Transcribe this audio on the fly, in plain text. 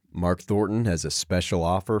Mark Thornton has a special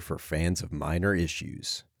offer for fans of minor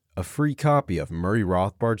issues. A free copy of Murray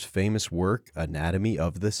Rothbard's famous work, Anatomy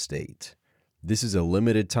of the State. This is a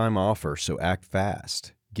limited time offer, so act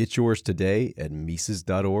fast. Get yours today at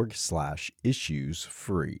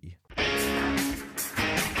Mises.org/issues-free.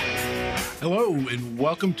 Hello, and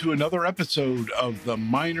welcome to another episode of the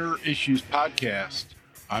Minor Issues Podcast.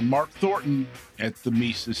 I'm Mark Thornton at the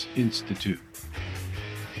Mises Institute.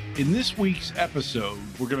 In this week's episode,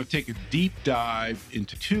 we're going to take a deep dive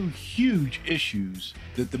into two huge issues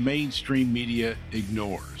that the mainstream media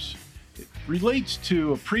ignores. It relates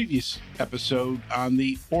to a previous episode on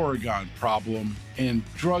the Oregon problem and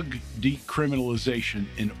drug decriminalization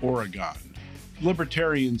in Oregon.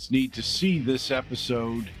 Libertarians need to see this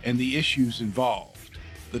episode and the issues involved.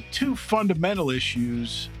 The two fundamental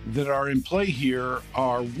issues that are in play here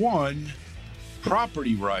are, one,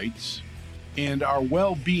 property rights and our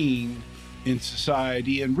well-being in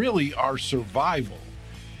society, and really our survival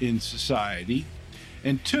in society,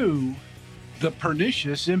 and two, the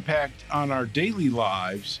pernicious impact on our daily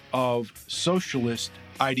lives of socialist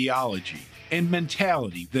ideology and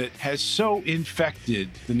mentality that has so infected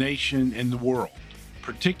the nation and the world,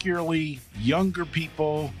 particularly younger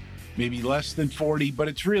people, maybe less than 40, but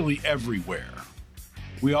it's really everywhere.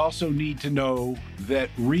 We also need to know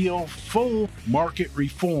that real, full market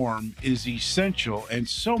reform is essential and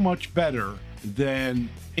so much better than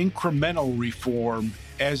incremental reform,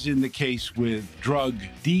 as in the case with drug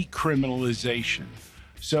decriminalization.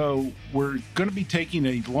 So we're going to be taking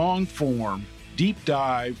a long-form, deep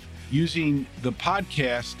dive using the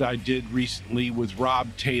podcast I did recently with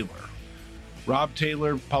Rob Taylor. Rob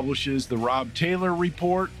Taylor publishes the Rob Taylor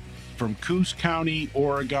Report from Coos County,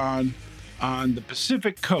 Oregon, on the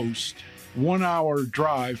Pacific Coast, 1 hour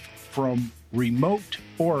drive from remote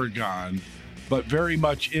Oregon, but very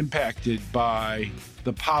much impacted by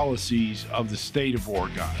the policies of the state of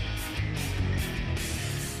Oregon.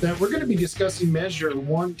 That we're going to be discussing Measure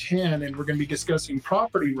 110, and we're going to be discussing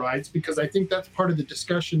property rights, because I think that's part of the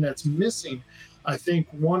discussion that's missing. I think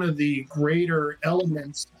one of the greater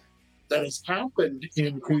elements that has happened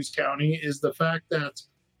in Coos County is the fact that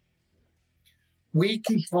we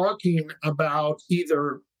keep talking about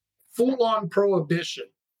either full-on prohibition.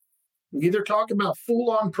 We either talk about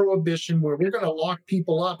full-on prohibition where we're going to lock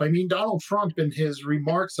people up. I mean, Donald Trump, in his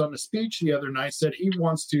remarks on the speech the other night, said he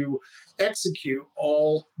wants to execute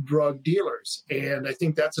all drug dealers. And I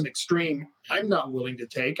think that's an extreme I'm not willing to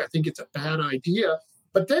take. I think it's a bad idea.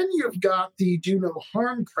 But then you've got the do no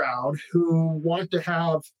harm crowd who want to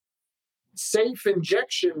have safe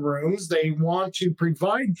injection rooms. They want to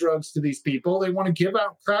provide drugs to these people. They want to give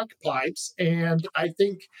out crack pipes. And I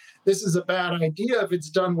think this is a bad idea if it's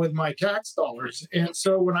done with my tax dollars. And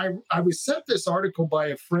so when I was sent this article by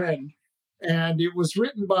a friend, and it was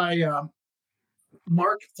written by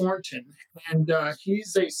Mark Thornton, and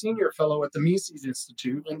he's a senior fellow at the Mises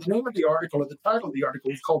Institute. And the name of the article, or the title of the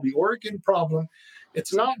article, is called The Oregon Problem.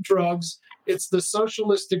 It's not drugs, it's the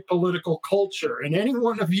socialistic political culture. And any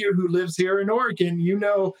one of you who lives here in Oregon, you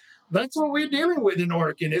know that's what we're dealing with in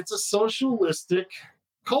Oregon. It's a socialistic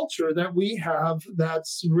culture that we have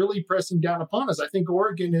that's really pressing down upon us. I think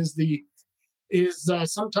Oregon is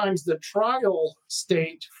sometimes the trial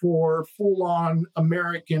state for full-on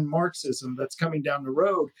American Marxism that's coming down the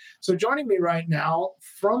road. So joining me right now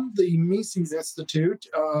from the Mises Institute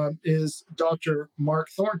is Dr. Mark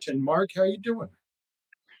Thornton. Mark, how you doing?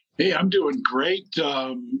 Hey, I'm doing great.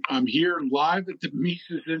 I'm here live at the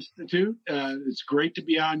Mises Institute. It's great to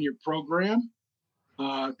be on your program.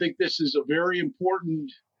 I think this is a very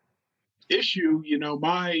important issue. You know,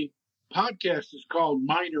 my podcast is called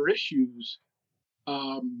Minor Issues.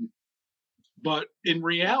 But in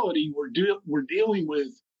reality, we're dealing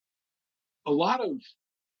with a lot of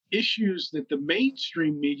issues that the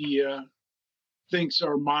mainstream media thinks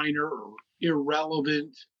are minor or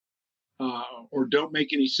irrelevant, or don't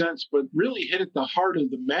make any sense, but really hit at the heart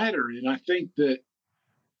of the matter. And I think that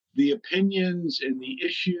the opinions and the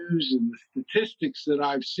issues and the statistics that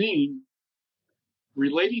I've seen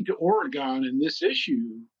relating to Oregon and this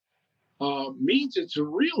issue means it's a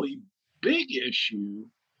really big issue.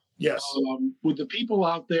 Yes. With the people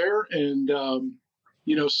out there, and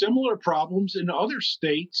similar problems in other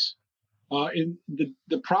states, and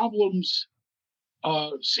the problems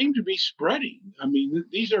seem to be spreading. I mean,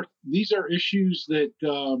 these are issues that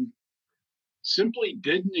simply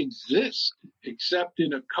didn't exist except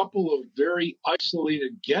in a couple of very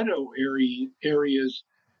isolated ghetto areas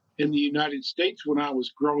in the United States when I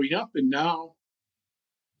was growing up, and now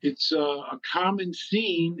it's a common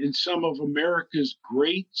scene in some of America's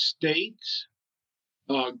great states,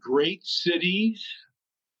 great cities,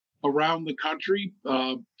 around the country,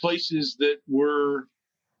 places that were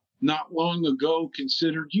not long ago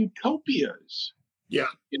considered utopias. Yeah.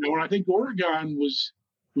 And I think Oregon was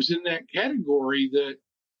in that category that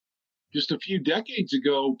just a few decades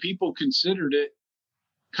ago, people considered it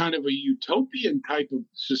kind of a utopian type of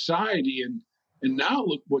society. And now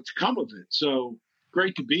look what's come of it. So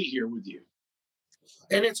great to be here with you.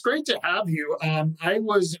 And it's great to have you. I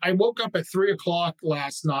woke up at 3 o'clock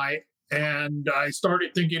last night and I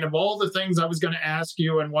started thinking of all the things I was going to ask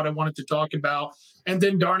you and what I wanted to talk about. And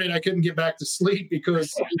then darn it, I couldn't get back to sleep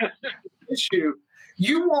because issue,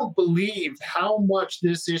 you won't believe how much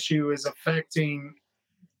this issue is affecting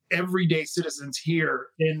everyday citizens here.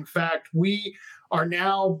 In fact, we are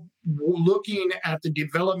now looking at the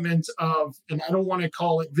development of, and I don't want to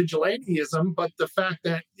call it vigilantism, but the fact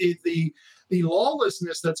that the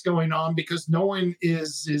lawlessness that's going on because no one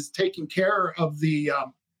is taking care of the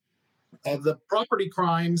property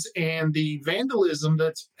crimes and the vandalism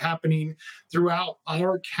that's happening throughout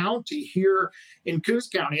our county here in Coos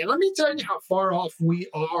County. And let me tell you how far off we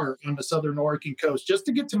are on the southern Oregon coast. Just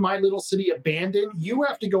to get to my little city of Bandon, you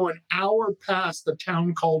have to go an hour past the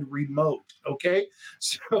town called Remote. Okay,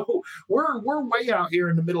 so we're way out here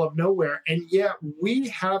in the middle of nowhere, and yet we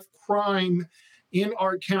have crime in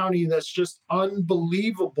our county that's just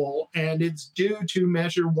unbelievable. And it's due to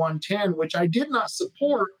Measure 110, which I did not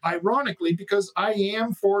support, ironically, because I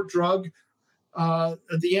am for the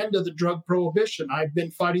end of the drug prohibition. I've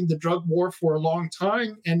been fighting the drug war for a long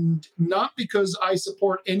time, and not because I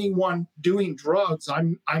support anyone doing drugs.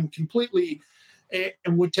 I'm completely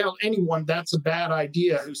and would tell anyone that's a bad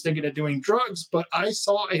idea who's thinking of doing drugs. But I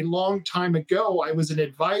saw a long time ago, I was an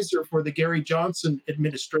advisor for the Gary Johnson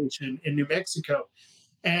administration in New Mexico.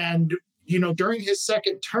 And, during his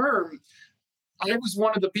second term, I was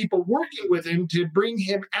one of the people working with him to bring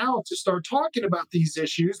him out to start talking about these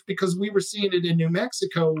issues because we were seeing it in New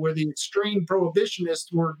Mexico where the extreme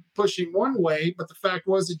prohibitionists were pushing one way, but the fact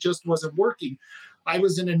was it just wasn't working. I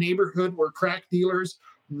was in a neighborhood where crack dealers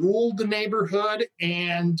ruled the neighborhood,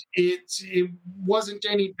 and it wasn't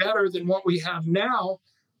any better than what we have now.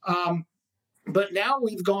 But now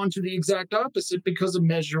we've gone to the exact opposite because of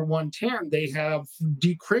Measure 110. They have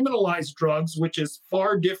decriminalized drugs, which is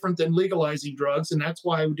far different than legalizing drugs, and that's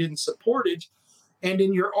why we didn't support it. And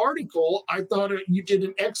in your article, I thought you did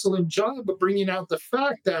an excellent job of bringing out the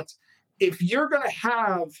fact that if you're going to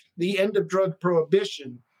have the end of drug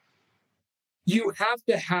prohibition, you have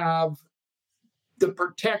to have the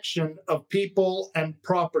protection of people and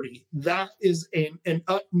property. That is an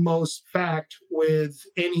utmost fact with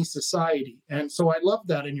any society. And so I love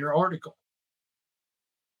that in your article.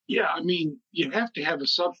 Yeah, I mean, you have to have a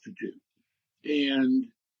substitute, and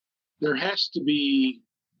there has to be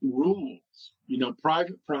rules.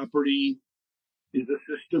 Private property is a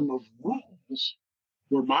system of rules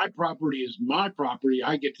where my property is my property.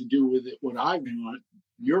 I get to do with it what I want.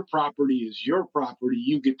 Your property is your property.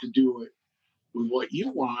 You get to do it with what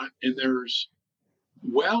you want. And there's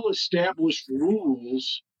well-established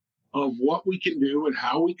rules of what we can do and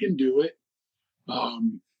how we can do it.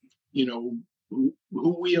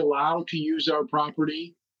 Who we allow to use our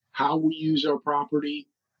property, how we use our property.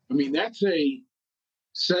 I mean, that's a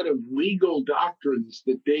set of legal doctrines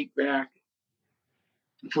that date back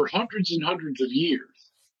for hundreds and hundreds of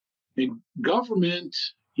years. And government,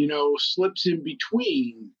 slips in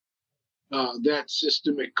between that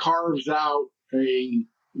system. It carves out a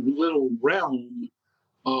little realm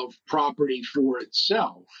of property for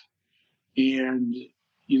itself. And,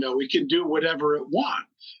 it can do whatever it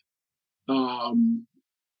wants,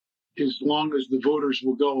 as long as the voters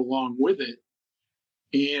will go along with it.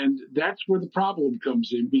 And that's where the problem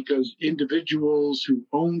comes in, because individuals who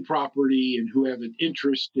own property and who have an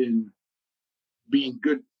interest in being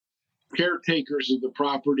good caretakers of the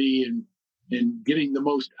property and getting the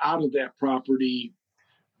most out of that property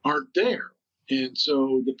aren't there. And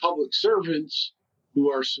so the public servants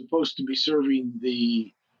who are supposed to be serving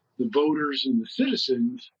the voters and the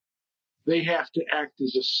citizens, they have to act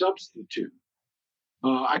as a substitute.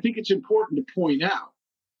 I think it's important to point out,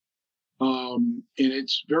 and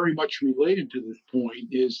it's very much related to this point,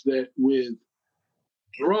 is that with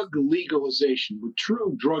drug legalization, with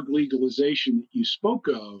true drug legalization that you spoke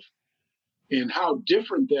of, and how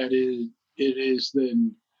different that is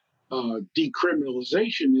than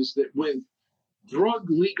decriminalization, is that with drug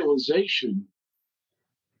legalization,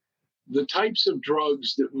 the types of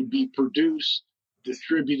drugs that would be produced,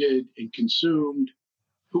 distributed, and consumed,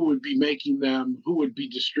 who would be making them, who would be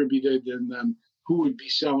distributed in them, who would be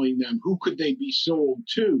selling them, who could they be sold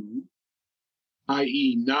to,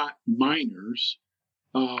 i.e. not minors,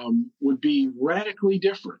 would be radically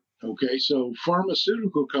different. Okay, so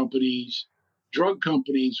pharmaceutical companies, drug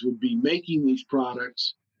companies would be making these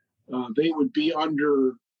products. They would be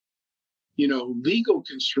under, legal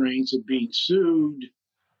constraints of being sued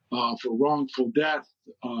for wrongful death,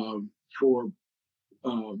 for,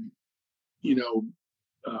 um, you know,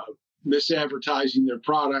 misadvertising their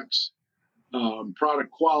products,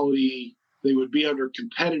 product quality. They would be under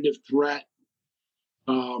competitive threat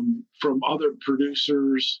from other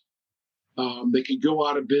producers. They could go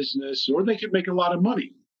out of business or they could make a lot of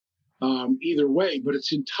money. Either way, but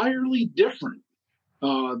it's entirely different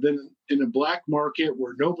than in a black market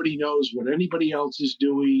where nobody knows what anybody else is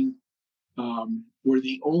doing, where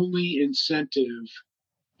the only incentive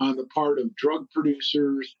on the part of drug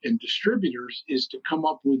producers and distributors is to come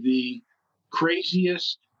up with the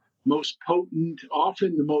craziest, most potent,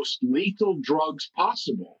 often the most lethal drugs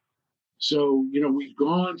possible. So, we've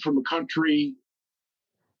gone from a country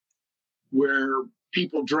where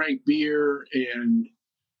people drank beer and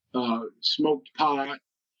smoked pot,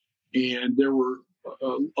 and there were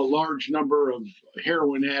a large number of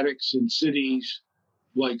heroin addicts in cities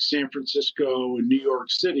like San Francisco and New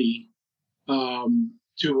York City,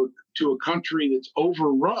 to a country that's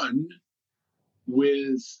overrun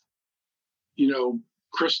with,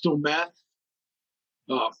 crystal meth,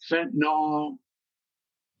 fentanyl.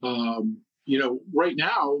 Right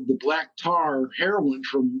now the black tar heroin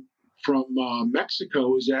from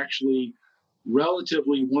Mexico is actually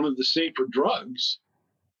relatively one of the safer drugs.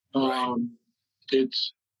 Right.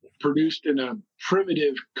 It's produced in a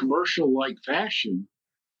primitive commercial-like fashion,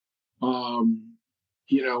 and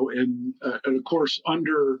of course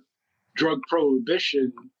under drug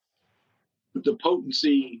prohibition, the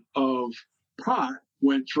potency of pot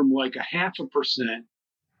went from like 0.5%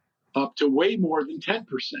 up to way more than 10%.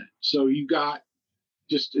 So you got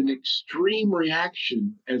just an extreme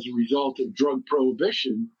reaction as a result of drug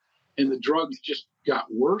prohibition, and the drugs just got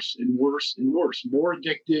worse and worse and worse, more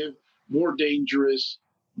addictive, more dangerous,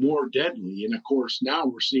 more deadly. And of course, now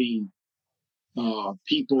we're seeing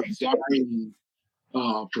people dying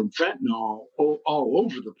from fentanyl all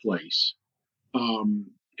over the place. And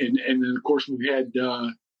then, of course, we've had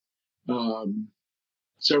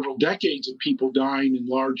several decades of people dying in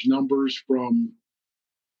large numbers from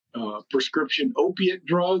prescription opiate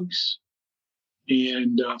drugs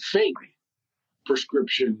and fake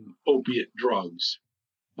prescription opiate drugs.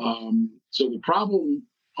 So the problem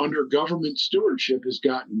under government stewardship has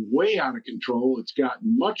gotten way out of control. It's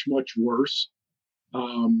gotten much, much worse.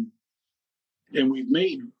 And we've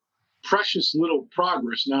made precious little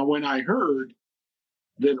progress. Now, when I heard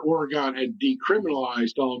that Oregon had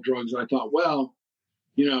decriminalized all drugs, I thought, well,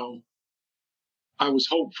 I was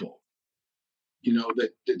hopeful,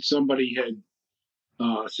 that somebody had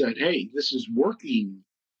said, hey, this is working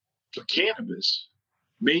for cannabis.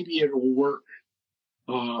 Maybe it'll work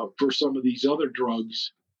for some of these other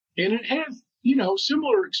drugs. And it has,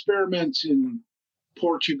 similar experiments in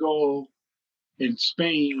Portugal and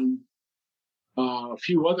Spain, a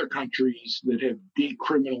few other countries that have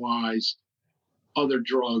decriminalized other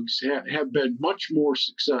drugs have been much more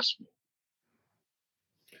successful.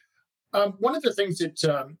 One of the things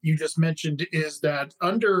that you just mentioned is that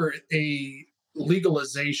under a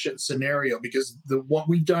legalization scenario, because what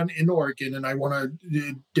we've done in Oregon, and I want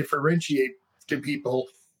to differentiate to people,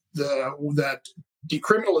 that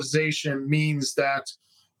decriminalization means that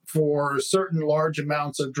for certain large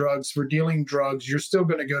amounts of drugs, for dealing drugs, you're still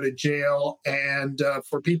going to go to jail. And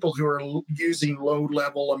for people who are using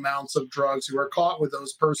low-level amounts of drugs, who are caught with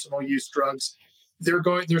those personal use drugs, they're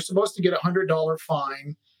supposed to get $100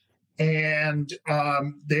 fine. And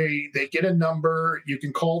they get a number. You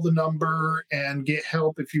can call the number and get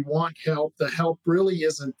help if you want help. The help really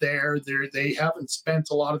isn't there. They haven't spent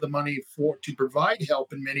a lot of the money to provide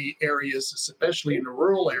help in many areas, especially in the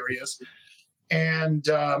rural areas. And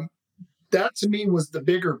that to me was the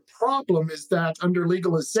bigger problem, is that under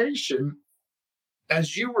legalization,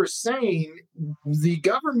 as you were saying, the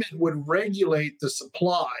government would regulate the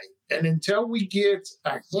supply. And until we get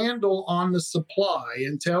a handle on the supply,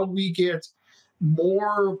 until we get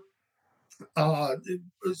more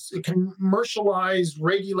commercialized,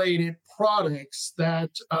 regulated products,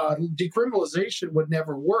 that decriminalization would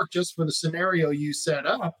never work, just for the scenario you set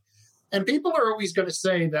up. And people are always going to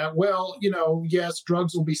say that, well, yes,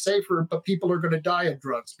 drugs will be safer, but people are going to die of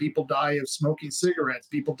drugs. People die of smoking cigarettes.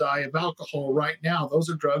 People die of alcohol right now. Those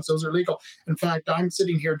are drugs. Those are legal. In fact, I'm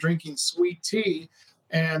sitting here drinking sweet tea,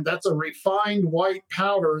 and that's a refined white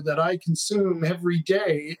powder that I consume every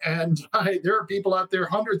day. And there are people out there,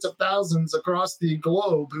 hundreds of thousands across the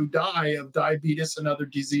globe, who die of diabetes and other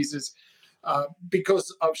diseases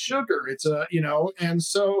because of sugar. It's a, and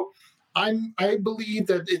so I believe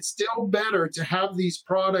that it's still better to have these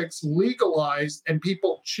products legalized and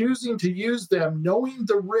people choosing to use them, knowing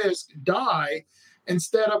the risk, die,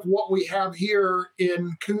 instead of what we have here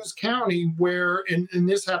in Coos County, where, and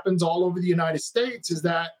this happens all over the United States, is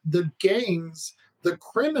that the gangs, the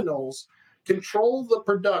criminals, control the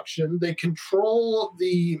production, they control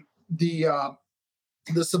the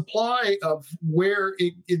the supply of where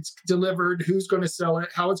it's delivered, who's going to sell it,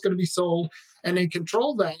 how it's going to be sold, and they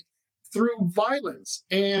control that through violence.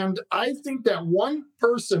 And I think that one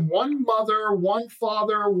person, one mother, one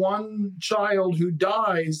father, one child who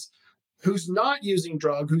dies, who's not using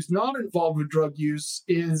drug, who's not involved with drug use,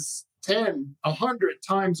 is 10, 100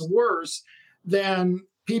 times worse than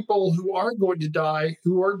people who are going to die,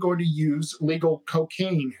 who are going to use legal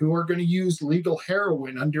cocaine, who are going to use legal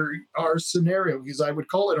heroin under our scenario, because I would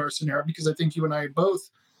call it our scenario, because I think you and I are both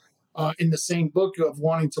in the same book of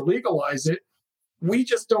wanting to legalize it. We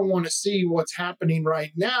just don't want to see what's happening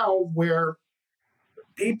right now, where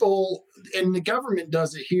people, and the government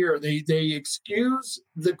does it here, they excuse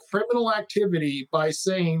the criminal activity by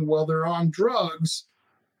saying, well, they're on drugs,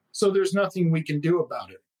 so there's nothing we can do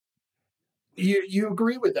about it. You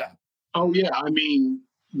agree with that? Oh, yeah. I mean,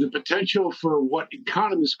 the potential for what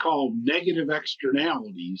economists call negative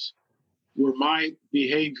externalities, where my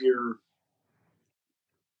behavior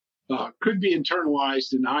could be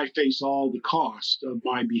internalized and I face all the cost of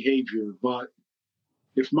my behavior. But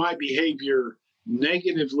if my behavior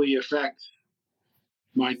negatively affects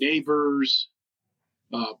my neighbors,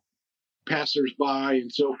 passersby,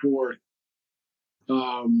 and so forth,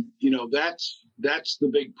 that's the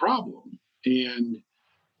big problem. And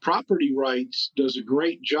property rights does a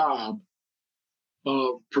great job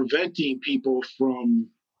of preventing people from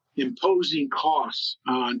imposing costs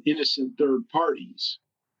on innocent third parties.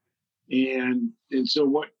 And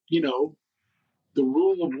so the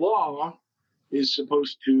rule of law is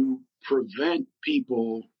supposed to prevent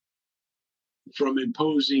people from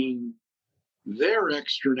imposing their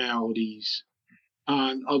externalities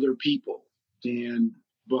on other people.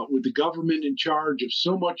 But with the government in charge of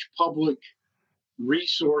so much public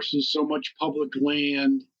resources, so much public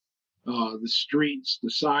land, the streets,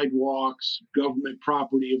 the sidewalks, government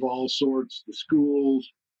property of all sorts, the schools,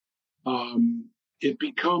 it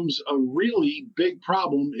becomes a really big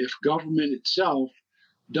problem if government itself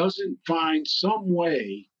doesn't find some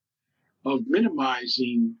way of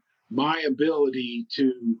minimizing my ability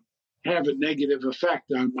to have a negative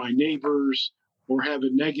effect on my neighbors or have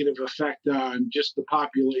a negative effect on just the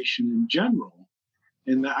population in general.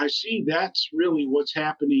 And I see that's really what's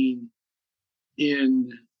happening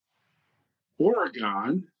in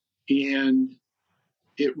Oregon. And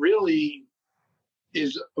it really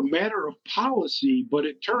is a matter of policy, but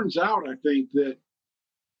it turns out, I think, that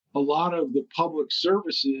a lot of the public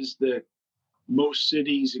services that most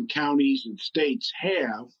cities and counties and states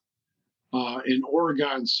have, and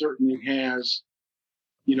Oregon certainly has,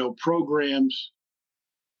 programs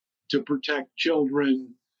to protect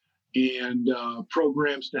children and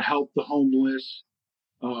programs to help the homeless,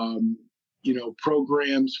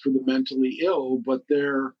 programs for the mentally ill. But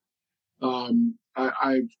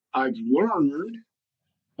I've learned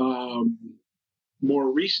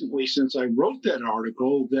more recently, since I wrote that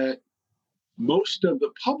article, that most of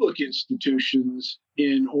the public institutions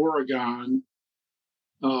in Oregon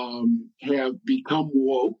have become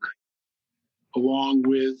woke along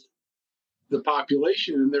with the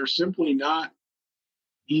population, and they're simply not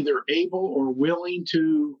either able or willing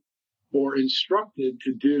to or instructed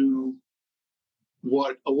to do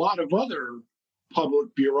what a lot of other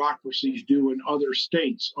public bureaucracies do in other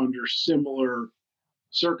states under similar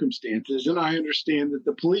circumstances. And I understand that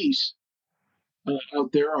the police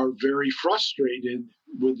out there are very frustrated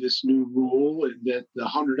with this new rule, and that the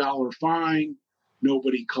 $100 fine,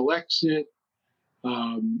 nobody collects it,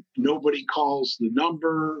 nobody calls the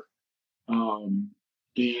number,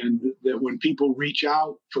 and that when people reach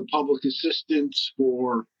out for public assistance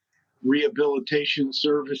for rehabilitation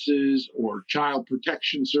services or child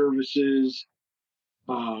protection services,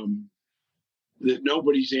 that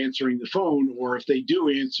nobody's answering the phone, or if they do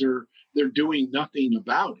answer, they're doing nothing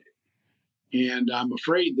about it. And I'm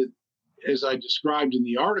afraid that, as I described in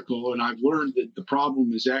the article, and I've learned that the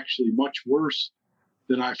problem is actually much worse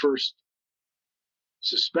than I first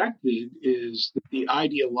suspected, is that the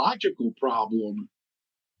ideological problem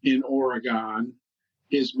in Oregon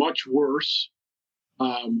is much worse.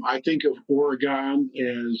 I think of Oregon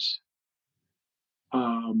as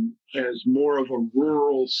more of a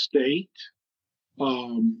rural state,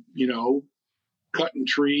 cutting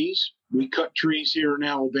trees, We cut trees here in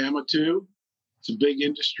Alabama too. It's a big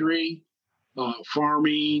industry,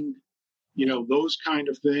 farming, those kind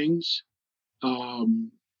of things.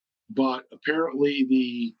 But apparently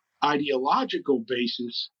the ideological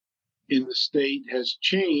basis in the state has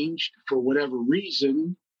changed for whatever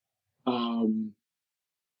reason, and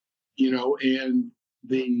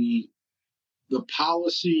the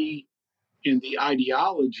policy and the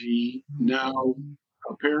ideology now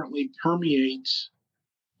apparently permeates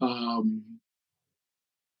a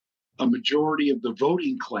majority of the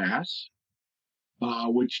voting class,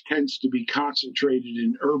 which tends to be concentrated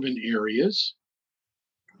in urban areas,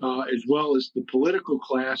 as well as the political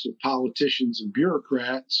class of politicians and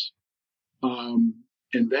bureaucrats.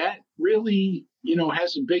 And that really,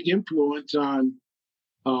 has a big influence on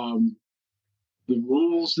the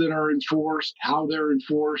rules that are enforced, how they're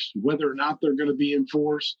enforced, whether or not they're going to be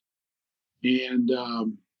enforced. And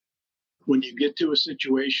when you get to a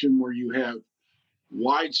situation where you have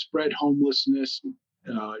widespread homelessness,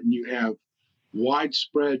 and you have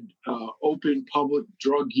widespread open public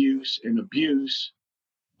drug use and abuse,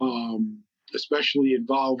 especially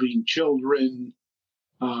involving children,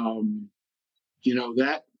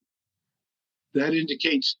 that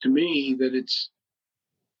indicates to me that it's,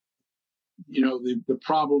 the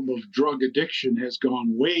problem of drug addiction has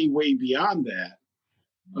gone way, way beyond that,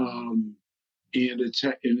 and it's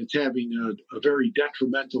having a very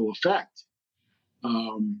detrimental effect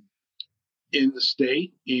in the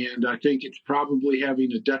state, and I think it's probably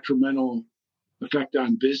having a detrimental effect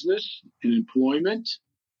on business and employment.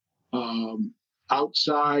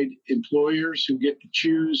 Outside employers who get to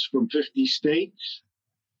choose from 50 states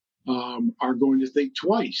are going to think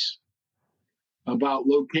twice about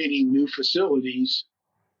locating new facilities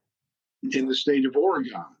in the state of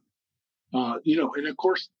Oregon. And of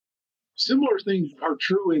course, similar things are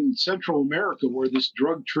true in Central America where this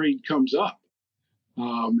drug trade comes up.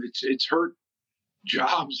 It's hurt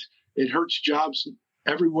jobs. It hurts jobs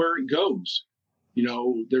everywhere it goes.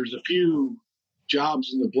 There's a few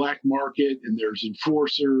jobs in the black market, and there's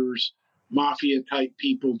enforcers, mafia type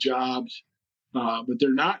people jobs, but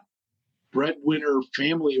they're not breadwinner,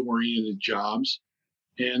 family-oriented jobs.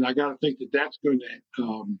 And I got to think that that's going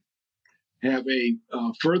to have a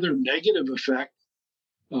further negative effect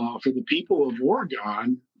for the people of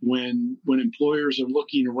Oregon when employers are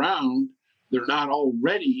looking around. They're not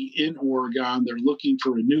already in Oregon. They're looking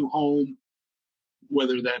for a new home,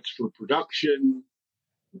 whether that's for production,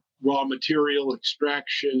 raw material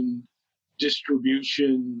extraction,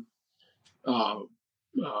 distribution,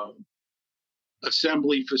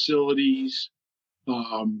 assembly facilities.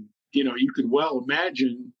 You could well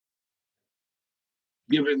imagine,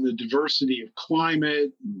 given the diversity of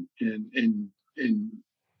climate and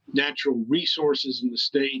natural resources in the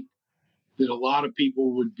state, that a lot of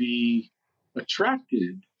people would be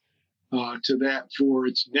attracted to that for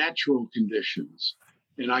its natural conditions.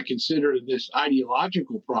 And I consider this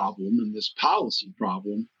ideological problem and this policy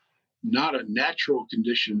problem not a natural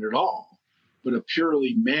condition at all, but a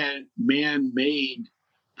purely man-made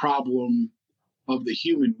problem of the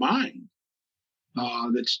human mind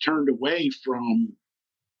that's turned away from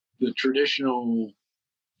the traditional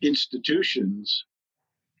institutions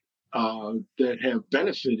that have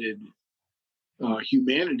benefited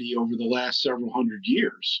humanity over the last several hundred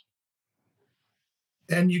years.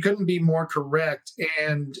 And you couldn't be more correct.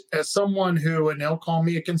 And as someone who, and they'll call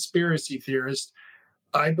me a conspiracy theorist,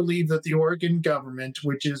 I believe that the Oregon government,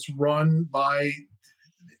 which is run by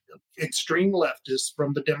extreme leftists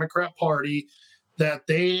from the Democrat Party, that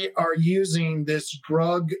they are using this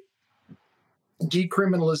drug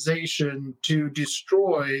decriminalization to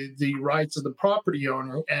destroy the rights of the property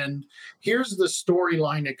owner. And here's the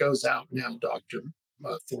storyline that goes out now, Dr.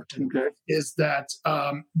 Thornton, is that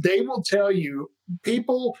they will tell you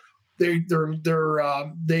people they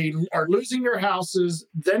are losing their houses,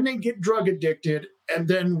 then they get drug addicted, and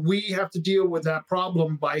then we have to deal with that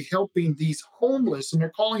problem by helping these homeless, and they're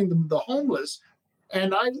calling them the homeless.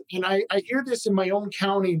 And I hear this in my own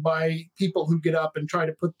county by people who get up and try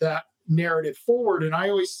to put that narrative forward, and I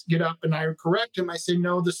always get up and I correct them. I say,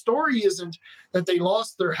 no, the story isn't that they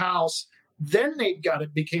lost their house, then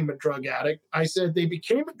became a drug addict. I said they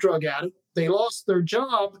became a drug addict, they lost their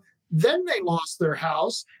job, then they lost their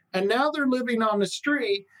house, and now they're living on the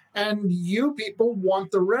street. And you people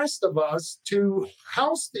want the rest of us to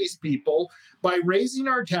house these people by raising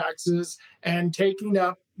our taxes and taking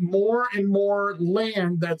up more and more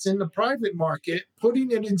land that's in the private market,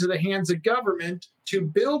 putting it into the hands of government to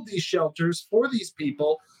build these shelters for these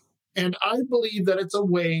people. And I believe that it's a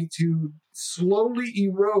way to slowly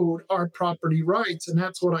erode our property rights. And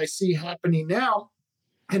that's what I see happening now.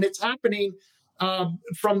 And it's happening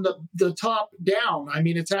from the top down. I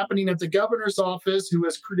mean, it's happening at the governor's office, who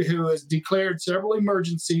has declared several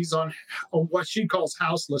emergencies on what she calls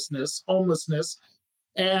homelessness.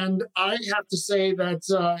 And I have to say that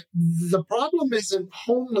the problem isn't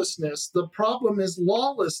homelessness. The problem is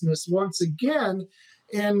lawlessness once again.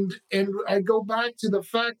 And I go back to the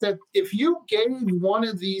fact that if you gave one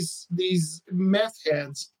of these meth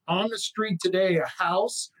heads on the street today a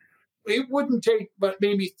house, it wouldn't take but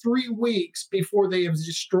maybe 3 weeks before they have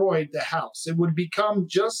destroyed the house. It would become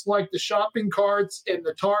just like the shopping carts and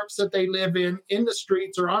the tarps that they live in the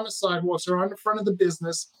streets or on the sidewalks or on the front of the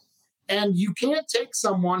business. And you can't take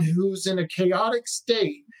someone who's in a chaotic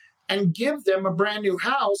state and give them a brand new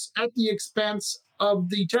house at the expense of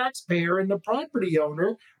the taxpayer and the property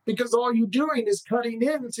owner, because all you're doing is cutting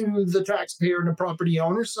into the taxpayer and the property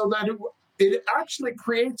owner so that it actually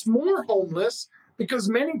creates more homeless, because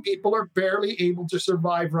many people are barely able to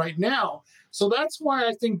survive right now. So that's why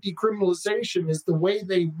I think decriminalization is the way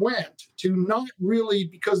they went, to not really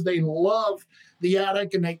because they love the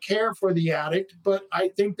addict and they care for the addict, but I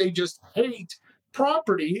think they just hate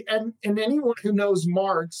property. And anyone who knows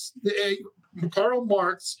Marx, Karl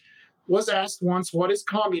Marx was asked once, what is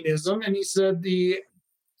communism? And he said the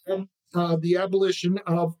abolition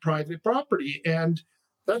of private property. And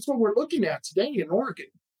that's what we're looking at today in Oregon.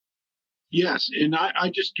 Yes, and I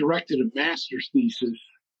just directed a master's thesis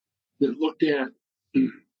that looked at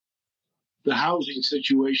the housing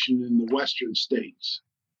situation in the western states,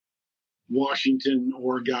 Washington,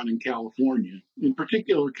 Oregon, and California, in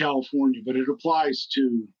particular California, but it applies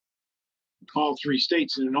to all three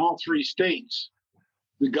states. And in all three states,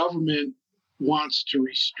 the government wants to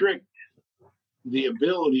restrict the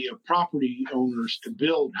ability of property owners to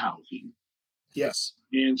build housing. Yes.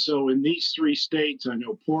 And so in these three states, I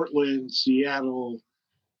know Portland, Seattle,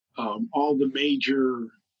 all the major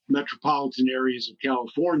metropolitan areas of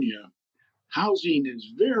California, housing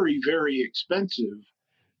is very, very expensive.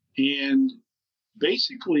 And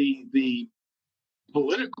basically, the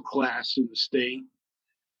political class in the state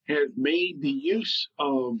has made the use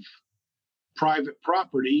of private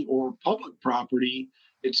property or public property,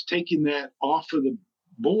 it's taken that off of the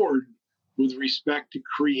board with respect to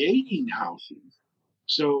creating housing.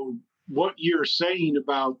 So what you're saying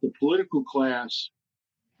about the political class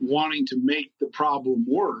wanting to make the problem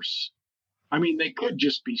worse, I mean, they could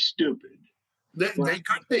just be stupid. They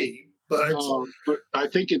could be, but I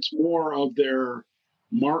think it's more of their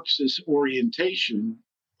Marxist orientation,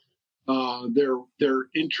 their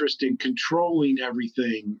interest in controlling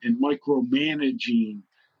everything and micromanaging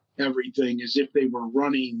everything as if they were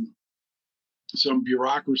running some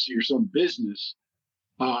bureaucracy or some business.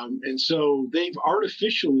 And so they've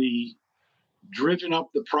artificially driven up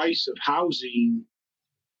the price of housing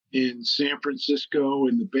in San Francisco,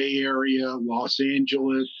 in the Bay Area, Los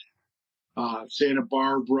Angeles, Santa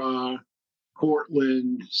Barbara,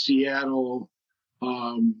 Portland, Seattle,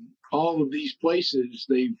 all of these places.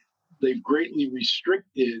 They've greatly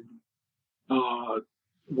restricted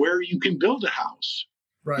where you can build a house.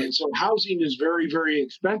 Right. And so housing is very, very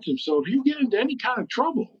expensive. So if you get into any kind of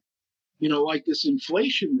trouble, like this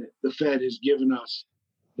inflation that the Fed has given us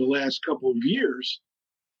the last couple of years,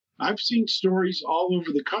 I've seen stories all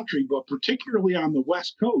over the country, but particularly on the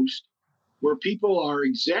West Coast, where people are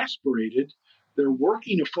exasperated. They're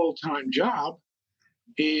working a full-time job,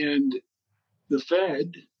 and the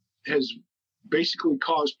Fed has basically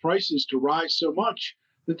caused prices to rise so much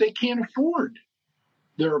that they can't afford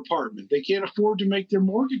their apartment. They can't afford to make their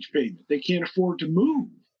mortgage payment. They can't afford to move.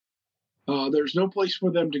 There's no place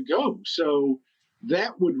for them to go. So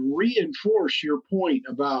that would reinforce your point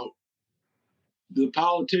about the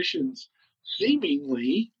politicians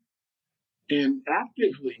seemingly and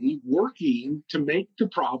actively working to make the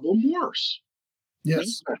problem worse.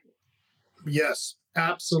 Yes. Yes,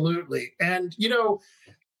 absolutely. And,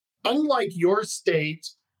 unlike your state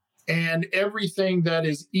and everything that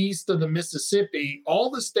is east of the Mississippi,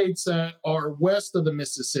 all the states that are west of the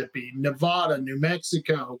Mississippi, Nevada, New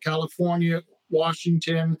Mexico, California,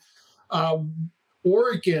 Washington,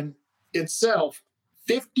 Oregon itself,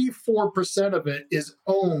 54% of it is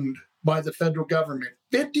owned by the federal government.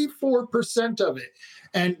 54% of it.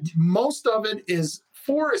 And most of it is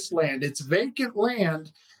forest land. It's vacant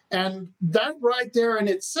land. And that right there in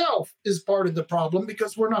itself is part of the problem,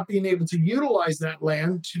 because we're not being able to utilize that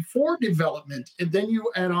land for development. And then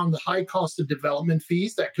you add on the high cost of development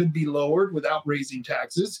fees that could be lowered without raising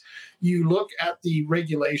taxes. You look at the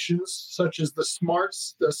regulations such as the smart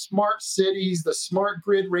cities, the smart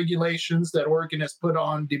grid regulations that Oregon has put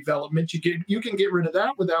on development. You can get rid of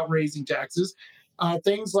that without raising taxes.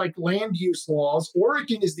 things like land use laws.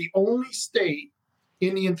 Oregon is the only state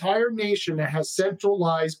in the entire nation that has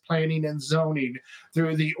centralized planning and zoning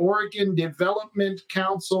through the Oregon Development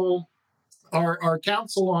Council, our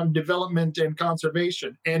Council on Development and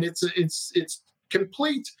Conservation, and it's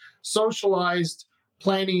complete socialized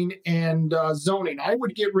planning and zoning. I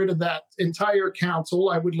would get rid of that entire council.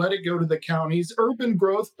 I would let it go to the counties. Urban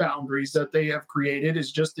growth boundaries that they have created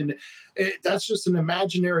is that's just an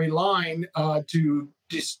imaginary line to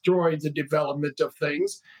destroy the development of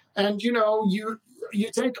things. And you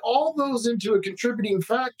take all those into a contributing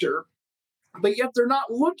factor, but yet they're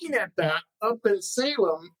not looking at that up in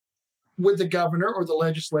Salem with the governor or the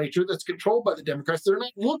legislature that's controlled by the Democrats. They're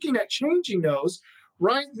not looking at changing those.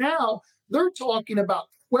 Right now, they're talking about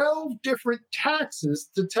 12 different taxes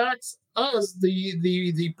to tax us,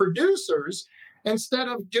 the producers, instead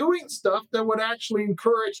of doing stuff that would actually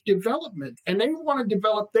encourage development. And they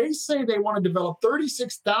say they want to develop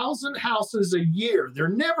 36,000 houses a year. They're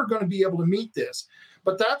never going to be able to meet this,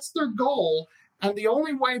 but that's their goal. And the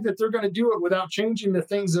only way that they're going to do it without changing the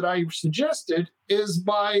things that I suggested is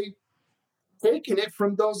by taking it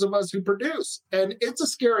from those of us who produce. And it's a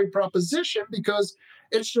scary proposition because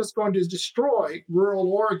it's just going to destroy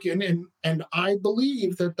rural Oregon. And I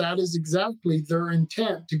believe that is exactly their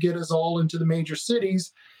intent, to get us all into the major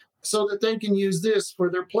cities so that they can use this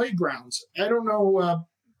for their playgrounds. I don't know.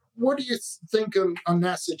 What do you think on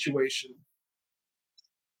that situation?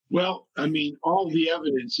 Well, I mean, all the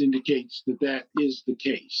evidence indicates that is the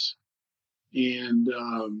case. And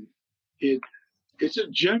it's a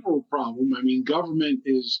general problem. I mean, government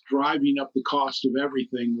is driving up the cost of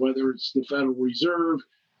everything, whether it's the Federal Reserve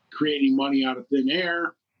creating money out of thin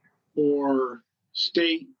air, or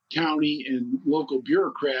state, county, and local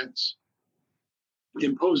bureaucrats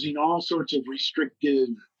imposing all sorts of restrictive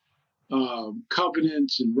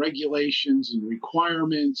covenants and regulations and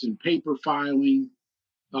requirements and paper filing.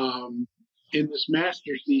 In this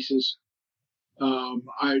master's thesis,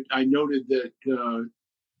 I noted that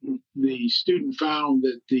the student found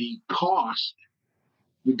that the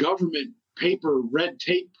government paper red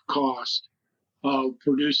tape cost of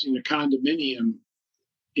producing a condominium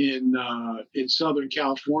in Southern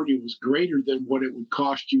California was greater than what it would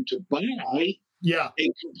cost you to buy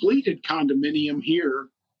a completed condominium here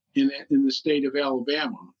in the state of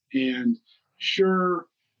Alabama. And sure,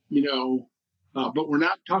 but we're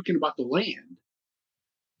not talking about the land,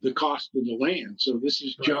 the cost of the land. So this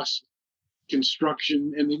is just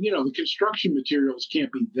construction, and the construction materials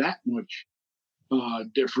can't be that much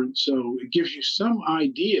different. So it gives you some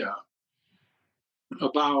idea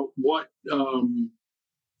about what the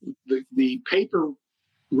paper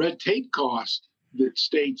red tape cost that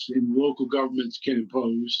states and local governments can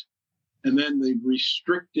impose, and then the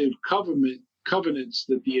restrictive covenants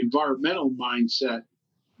that the environmental mindset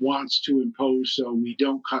wants to impose, so we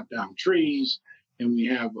don't cut down trees, and we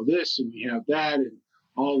have this and we have that, and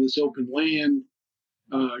all this open land,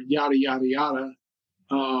 yada, yada, yada.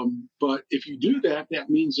 But if you do that, that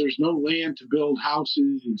means there's no land to build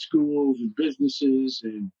houses and schools and businesses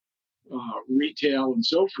and retail and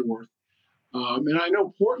so forth. And I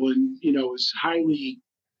know Portland, is highly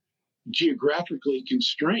geographically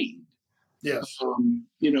constrained. Yes. So,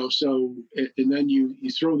 and then you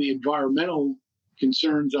throw the environmental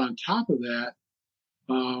concerns on top of that.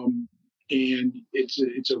 And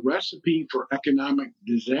it's a recipe for economic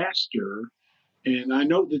disaster. And I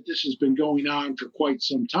know that this has been going on for quite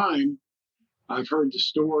some time. I've heard the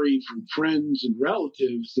story from friends and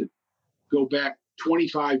relatives that go back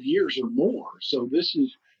 25 years or more. So this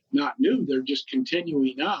is not new. They're just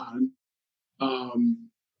continuing on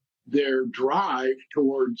their drive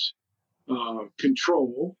towards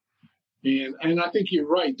control. And I think you're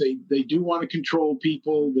right. They do want to control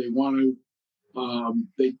people. They want to.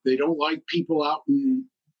 They don't like people out in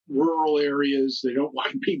rural areas. They don't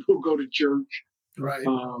like people who go to church. Right.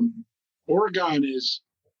 Oregon is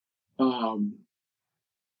a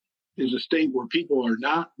state where people are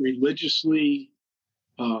not religiously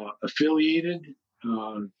affiliated.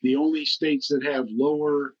 The only states that have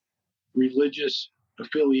lower religious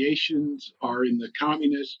affiliations are in the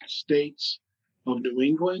communist states of New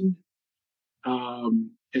England.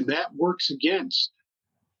 And that works against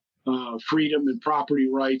freedom and property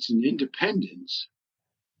rights and independence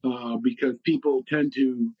because people tend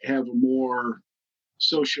to have a more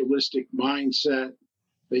socialistic mindset.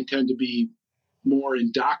 They tend to be more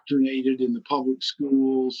indoctrinated in the public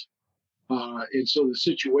schools. And so the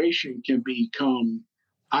situation can become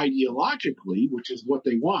ideologically, which is what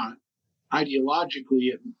they want,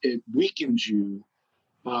 ideologically, it weakens you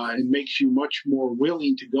and makes you much more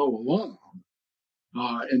willing to go along.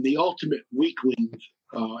 And the ultimate weaklings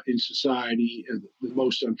in society, and the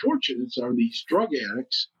most unfortunate, are these drug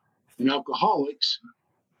addicts and alcoholics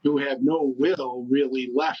who have no will really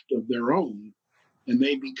left of their own, and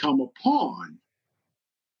they become a pawn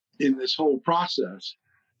in this whole process.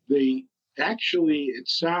 They actually, it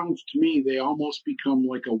sounds to me, they almost become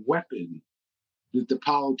like a weapon that the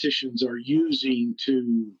politicians are using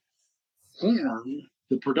to harm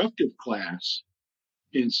the productive class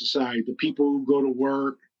in society, the people who go to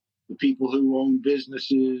work, the people who own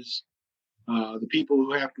businesses, the people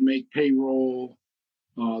who have to make payroll,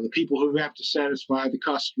 the people who have to satisfy the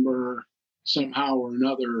customer somehow or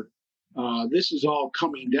another. This is all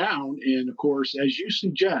coming down. And of course, as you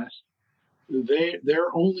suggest,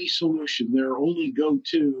 their only solution, their only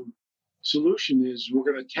go-to solution is we're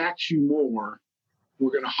going to tax you more.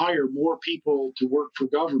 We're going to hire more people to work for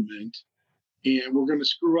government, and we're going to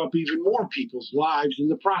screw up even more people's lives in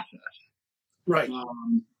the process. Right.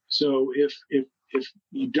 So if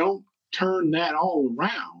you don't turn that all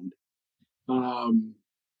around,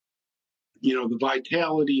 the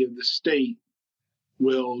vitality of the state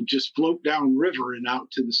will just float down river and out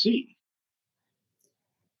to the sea.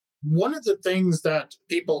 One of the things that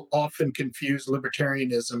people often confuse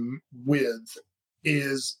libertarianism with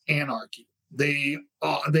is anarchy. They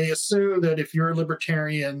assume that if you're a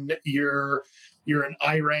libertarian, you're an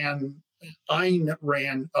Ayn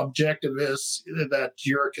Rand objectivist, that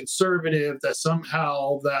you're a conservative, that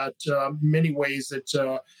somehow that many ways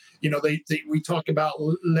that we talk about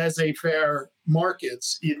laissez-faire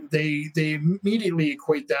markets. They immediately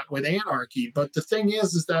equate that with anarchy. But the thing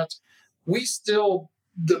is that we still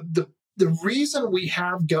the reason we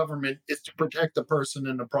have government is to protect the person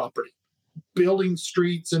and the property. Building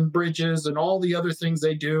streets and bridges and all the other things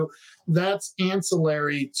they do, that's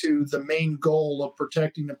ancillary to the main goal of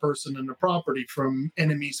protecting the person and the property from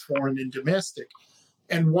enemies, foreign and domestic.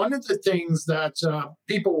 And one of the things that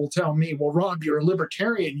people will tell me, well, Rob, you're a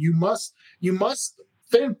libertarian. You must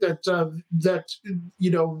think that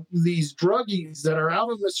these druggies that are out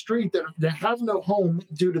on the street that have no home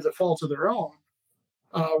due to the fault of their own,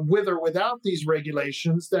 with or without these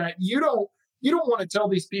regulations, that you don't want to tell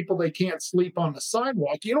these people they can't sleep on the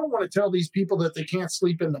sidewalk. You don't want to tell these people that they can't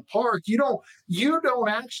sleep in the park. You don't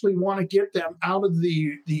actually want to get them out of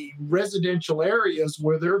the residential areas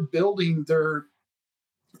where they're building their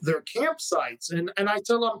campsites. And I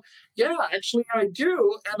tell them, yeah, actually I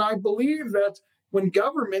do. And I believe that when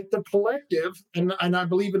government, the collective, and I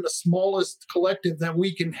believe in the smallest collective that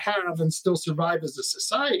we can have and still survive as a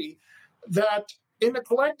society, that in the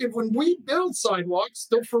collective, when we build sidewalks,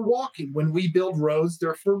 they're for walking. When we build roads,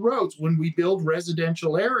 they're for roads. When we build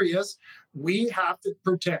residential areas, we have to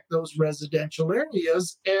protect those residential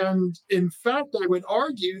areas. And in fact, I would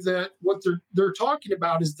argue that what they're talking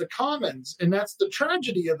about is the commons. And that's the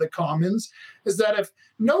tragedy of the commons, is that if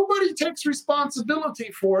nobody takes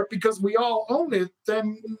responsibility for it because we all own it,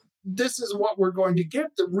 then this is what we're going to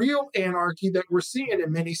get, the real anarchy that we're seeing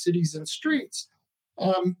in many cities and streets.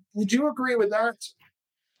 Would you agree with that?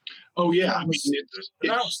 Oh yeah, I mean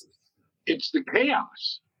it's the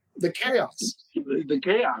chaos. The chaos. The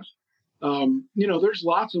chaos. There's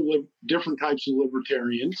lots of different types of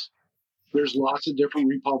libertarians. There's lots of different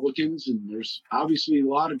Republicans, and there's obviously a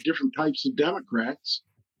lot of different types of Democrats.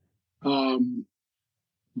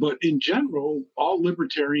 But in general, all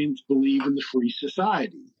libertarians believe in the free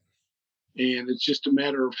society, and it's just a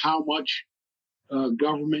matter of how much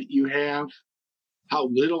government you have, how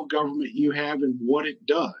little government you have, and what it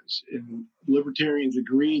does. And libertarians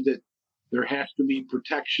agree that there has to be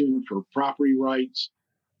protection for property rights,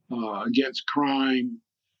 against crime,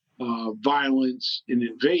 violence, and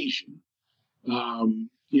invasion.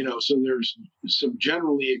 So there's some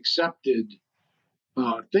generally accepted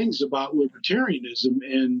things about libertarianism.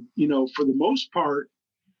 And, for the most part,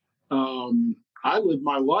 I live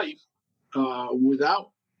my life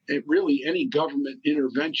without really any government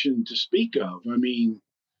intervention to speak of. I mean,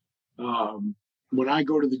 when I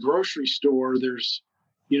go to the grocery store, there's,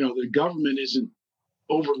 the government isn't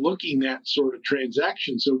overlooking that sort of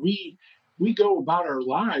transaction. So we go about our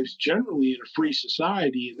lives generally in a free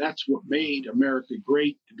society, and that's what made America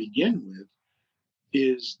great to begin with,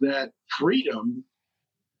 is that freedom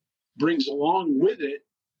brings along with it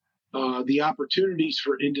the opportunities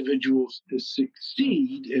for individuals to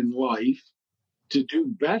succeed in life, to do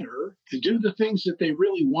better, to do the things that they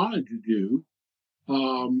really wanted to do.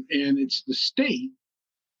 And it's the state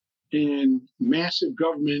and massive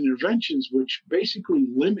government interventions which basically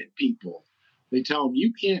limit people. They tell them,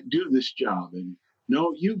 you can't do this job. And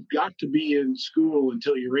no, you've got to be in school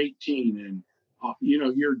until you're 18. And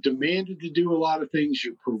You're demanded to do a lot of things.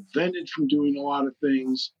 You're prevented from doing a lot of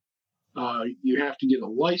things. You have to get a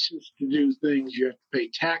license to do things. You have to pay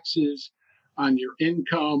taxes on your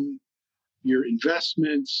income, your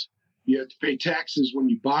investments. You have to pay taxes when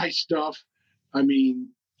you buy stuff. I mean,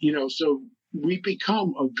 so we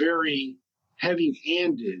become a very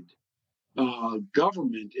heavy-handed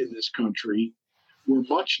government in this country. We're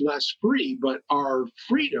much less free, but our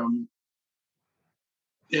freedom,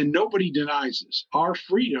 and nobody denies this, our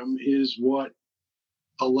freedom is what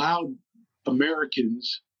allowed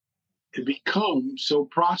Americans to become so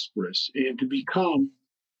prosperous and to become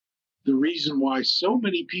the reason why so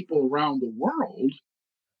many people around the world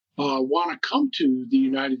want to come to the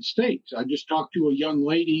United States. I just talked to a young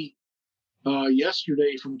lady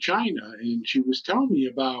yesterday from China, and she was telling me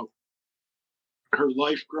about her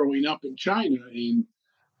life growing up in China and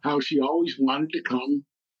how she always wanted to come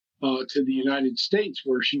to the United States,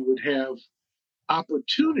 where she would have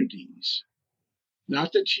opportunities.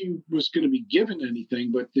 Not that she was going to be given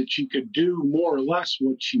anything, but that she could do more or less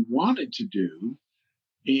what she wanted to do,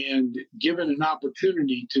 and given an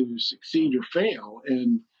opportunity to succeed or fail.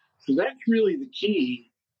 And so that's really the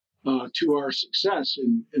key to our success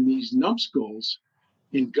in these numbskulls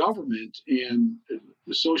in government and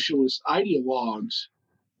the socialist ideologues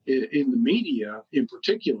in the media, in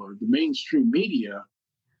particular, the mainstream media,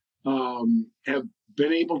 have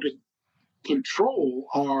been able to control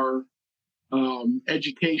our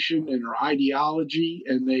education and our ideology,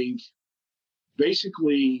 and they've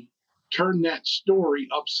basically turned that story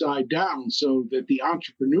upside down so that the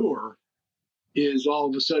entrepreneur is all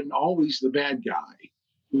of a sudden always the bad guy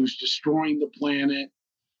who's destroying the planet.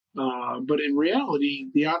 But in reality,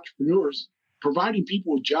 the entrepreneur is providing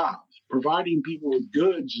people with jobs, providing people with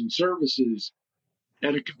goods and services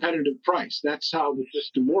at a competitive price. That's how the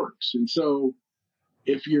system works. And so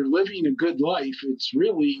if you're living a good life, it's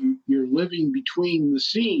really you're living between the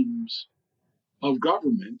seams of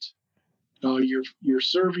government. You're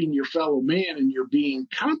serving your fellow man, and you're being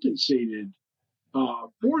compensated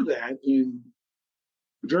for that. And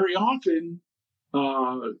very often,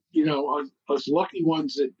 us lucky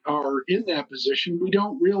ones that are in that position, we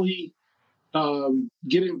don't really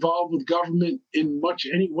get involved with government in much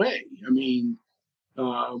any way. I mean,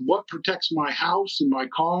 what protects my house and my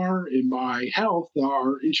car and my health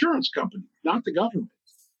are insurance companies, not the government.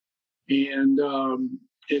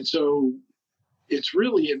 And so it's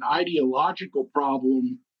really an ideological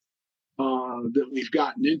problem that we've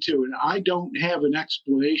gotten into. And I don't have an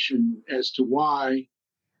explanation as to why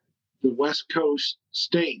the West Coast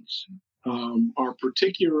states are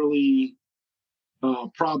particularly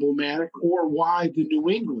problematic, or why the New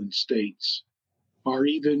England states are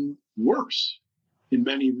even worse in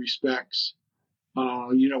many respects.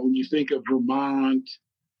 When you think of Vermont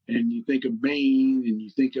and you think of Maine and you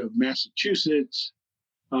think of Massachusetts,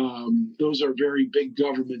 those are very big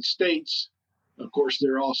government states. Of course,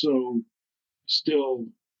 they're also still,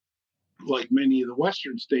 like many of the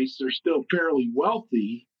Western states, they're still fairly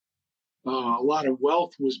wealthy. A lot of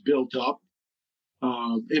wealth was built up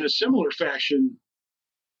in a similar fashion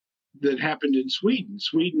that happened in Sweden.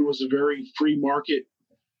 Sweden was a very free market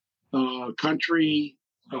country,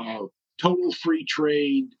 total free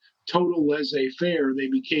trade, total laissez-faire. They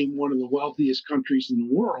became one of the wealthiest countries in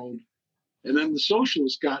the world. And then the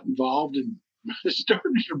socialists got involved and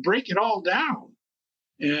started to break it all down.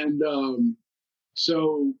 And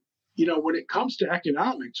so, when it comes to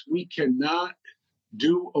economics, we cannot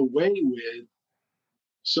do away with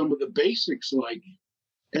some of the basics like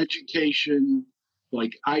education,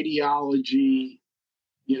 like ideology.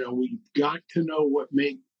 We've got to know what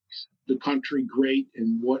makes the country great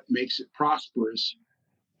and what makes it prosperous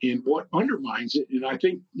and what undermines it. And I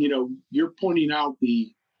think, you're pointing out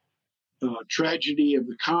the tragedy of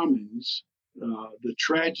the commons, the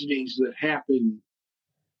tragedies that happen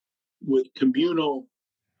with communal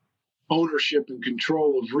ownership and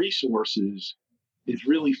control of resources is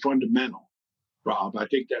really fundamental, Rob. I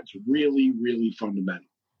think that's really, really fundamental.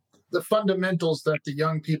 The fundamentals that the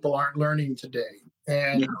young people aren't learning today.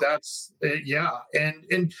 And that's,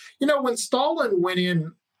 And, when Stalin went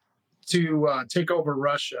in to take over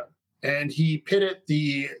Russia, and he pitted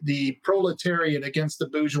the proletariat against the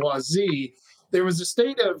bourgeoisie, there was a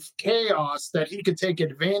state of chaos that he could take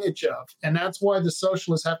advantage of. And that's why the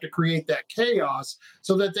socialists have to create that chaos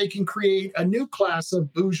so that they can create a new class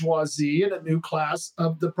of bourgeoisie and a new class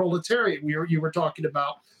of the proletariat. You were talking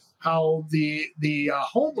about how the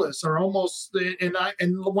homeless are almost, and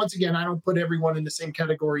once again, I don't put everyone in the same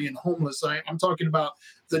category in homeless. I'm talking about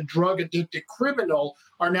the drug addicted criminal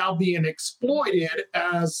are now being exploited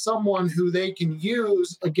as someone who they can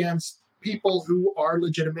use against people who are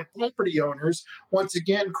legitimate property owners, once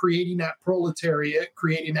again, creating that proletariat,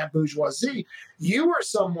 creating that bourgeoisie. You are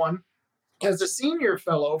someone, as a senior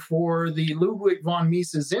fellow for the Ludwig von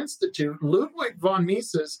Mises Institute. Ludwig von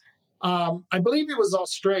Mises, I believe he was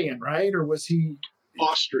Australian, right? Or was he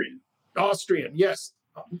Austrian? Austrian, yes.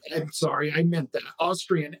 I'm sorry, I meant that.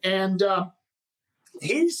 Austrian. And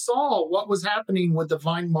he saw what was happening with the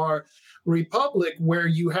Weimar Republic, where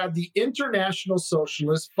you had the international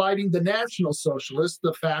socialists fighting the national socialists,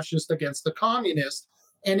 the fascists against the communists.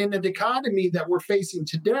 And in the dichotomy that we're facing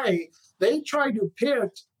today, they try to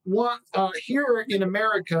pit what here in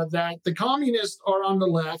America, that the communists are on the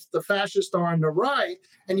left, the fascists are on the right,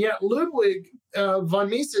 and yet Ludwig von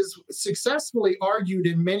Mises successfully argued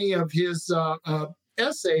in many of his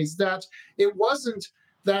essays that it wasn't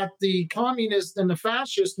that the communists and the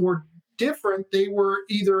fascists were different. They were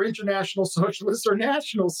either international socialists or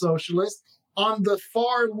national socialists on the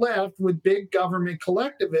far left with big government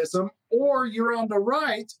collectivism, or you're on the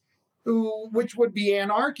right, which would be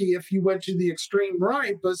anarchy if you went to the extreme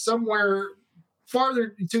right, but somewhere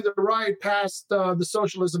farther to the right past the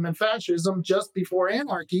socialism and fascism, just before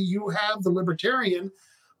anarchy, you have the libertarian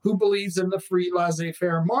who believes in the free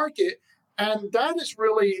laissez-faire market. And that is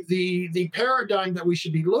really the paradigm that we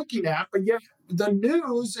should be looking at. But yet the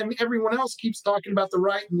news and everyone else keeps talking about the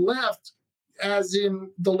right and left, as in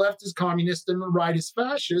the left is communist and the right is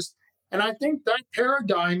fascist. And I think that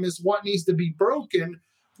paradigm is what needs to be broken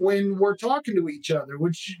when we're talking to each other,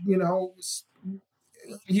 which,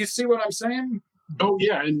 you see what I'm saying? Oh,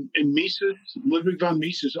 yeah. And Mises, Ludwig von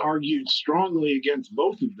Mises, argued strongly against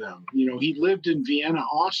both of them. He lived in Vienna,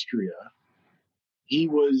 Austria. He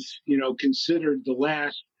was, considered the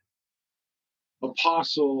last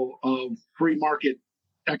apostle of free market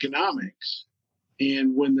economics.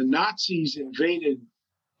 And when the Nazis invaded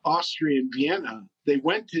Austria and Vienna, they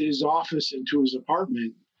went to his office and to his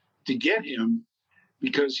apartment to get him,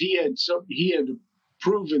 because he had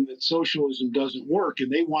proven that socialism doesn't work,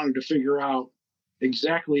 and they wanted to figure out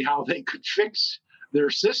exactly how they could fix their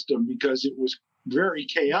system because it was very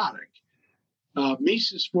chaotic.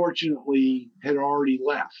 Mises, fortunately, had already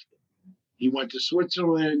left. He went to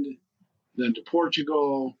Switzerland, then to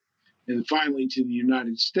Portugal, and finally to the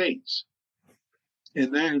United States.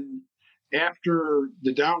 And then after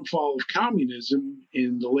the downfall of communism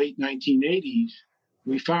in the late 1980s,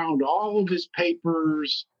 we found all of his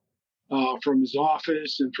papers from his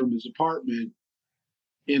office and from his apartment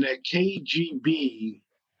in a KGB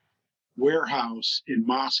warehouse in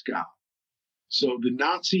Moscow. So the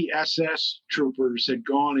Nazi SS troopers had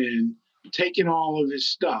gone in, taken all of his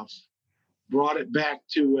stuff, brought it back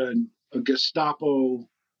to a Gestapo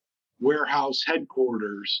warehouse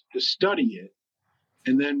headquarters to study it.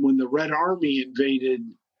 And then when the Red Army invaded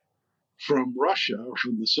from Russia or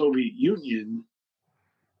from the Soviet Union,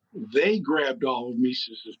 they grabbed all of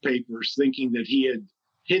Mises's papers, thinking that he had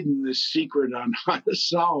hidden this secret on how to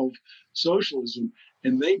solve socialism,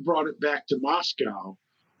 and they brought it back to Moscow.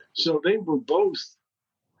 So they were both,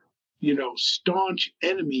 staunch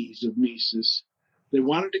enemies of Mises. They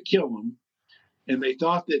wanted to kill him, and they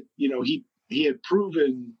thought that, he had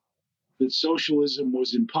proven that socialism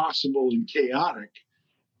was impossible and chaotic,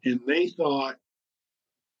 and they thought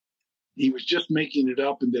he was just making it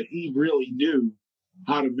up and that he really knew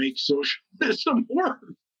how to make socialism work.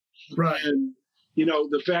 Right. And,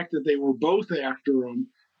 the fact that they were both after him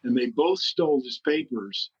and they both stole his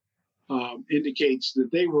papers indicates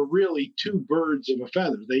that they were really two birds of a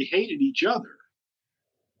feather. They hated each other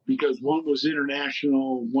because one was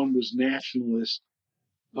international, one was nationalist.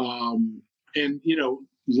 And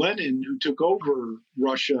Lenin, who took over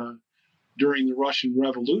Russia during the Russian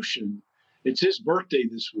Revolution, it's his birthday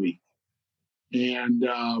this week. And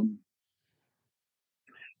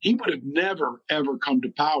he would have never, ever come to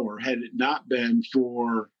power had it not been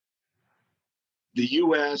for the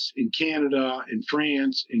U.S. and Canada and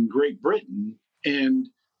France and Great Britain, and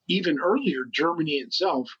even earlier, Germany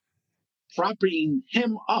itself, propping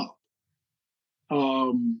him up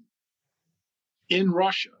in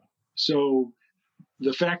Russia. So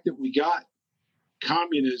the fact that we got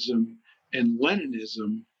communism and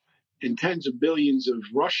Leninism and tens of billions of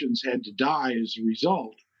Russians had to die as a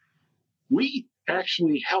result, we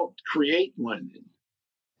actually helped create Lenin.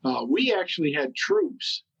 We actually had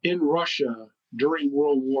troops in Russia during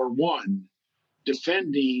World War I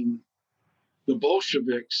defending the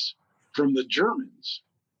Bolsheviks from the Germans,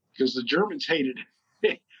 because the Germans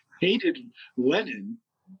hated Lenin,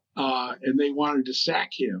 and they wanted to sack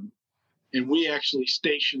him. And we actually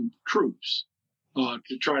stationed troops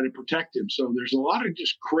to try to protect him. So there's a lot of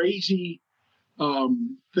just crazy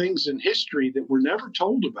things in history that we're never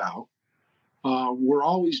told about. we're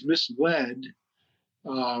always misled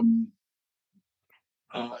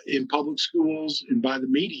in public schools and by the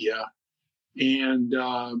media. And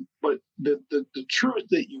but the truth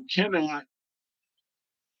that you cannot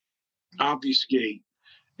obfuscate,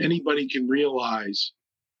 anybody can realize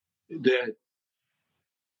that,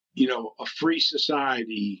 a free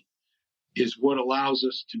society is what allows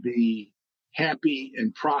us to be happy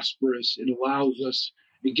and prosperous.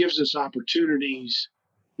 It gives us opportunities.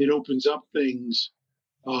 It opens up things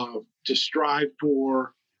to strive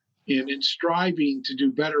for. And in striving to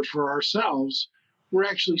do better for ourselves, we're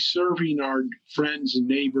actually serving our friends and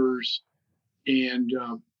neighbors and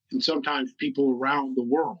sometimes people around the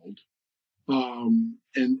world.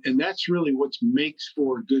 And that's really what makes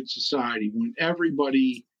for a good society, when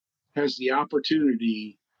everybody has the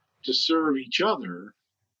opportunity to serve each other.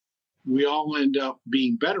 We all end up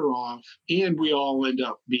being better off, and we all end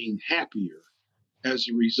up being happier as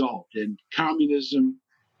a result. And communism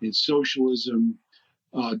and socialism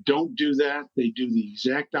don't do that. They do the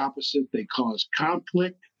exact opposite. They cause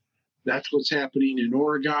conflict. That's what's happening in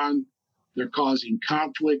Oregon. They're causing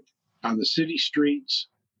conflict on the city streets,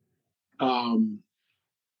 in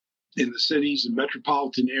the cities and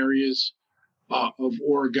metropolitan areas of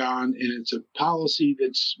Oregon. And it's a policy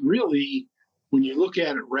that's really, when you look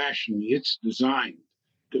at it rationally, it's designed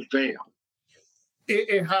to fail.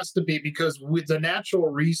 It has to be, because with the natural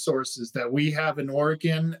resources that we have in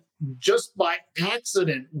Oregon, just by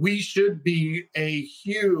accident, we should be a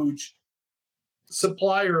huge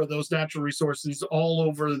supplier of those natural resources all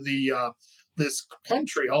over this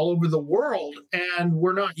country, all over the world, and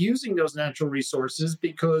we're not using those natural resources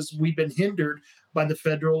because we've been hindered by the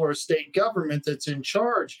federal or state government that's in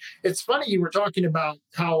charge. It's funny, you were talking about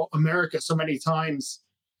how America so many times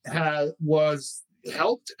was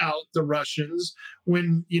helped out the Russians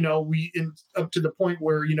when up to the point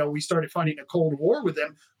where we started fighting a Cold War with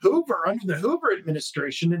them. Hoover, under the Hoover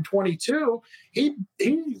administration in 22, he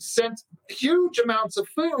sent huge amounts of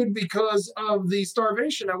food because of the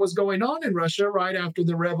starvation that was going on in Russia right after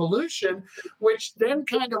the revolution, which then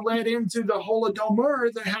kind of led into the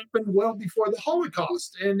Holodomor that happened well before the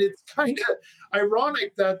Holocaust. And it's kind of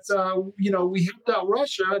ironic that we helped out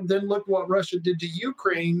Russia, and then look what Russia did to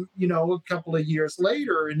Ukraine a couple of years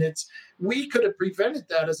later. And we could have prevented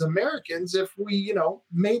that as Americans if we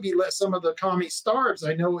maybe let some of the commies starve.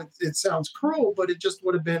 I know it sounds cruel, but it just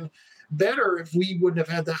would have been better if we wouldn't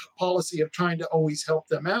have had that policy of trying to always help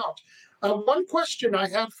them out. One question I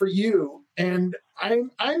have for you, and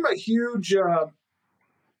I'm a huge I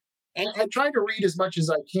try to read as much as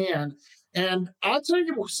I can. And I'll tell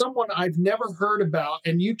you someone I've never heard about,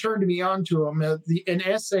 and you turned me on to him, an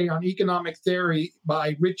essay on economic theory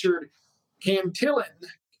by Richard Cantillon.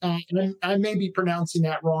 And I may be pronouncing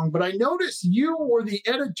that wrong, but I noticed you were the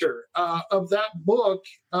editor of that book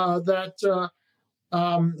that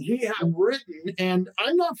he had written, and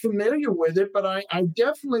I'm not familiar with it, but I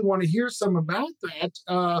definitely want to hear some about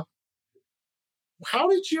that. How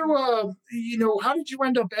did you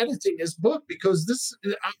end up editing his book? Because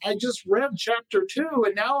I just read chapter 2,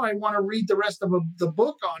 and now I want to read the rest of the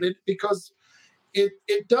book on it, because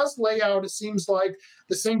it does lay out, it seems like,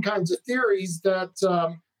 the same kinds of theories that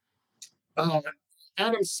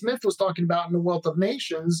Adam Smith was talking about in The Wealth of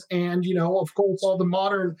Nations. And, of course, all the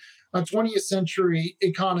modern 20th century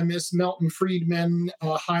economists, Milton Friedman,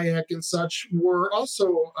 Hayek, and such, were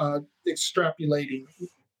also extrapolating.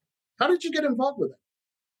 How did you get involved with it?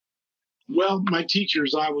 Well, my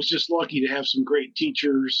teachers, I was just lucky to have some great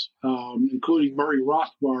teachers, including Murray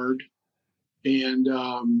Rothbard,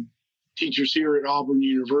 and teachers here at Auburn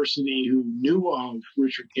University who knew of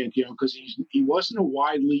Richard Cantillon, because he wasn't a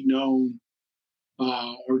widely known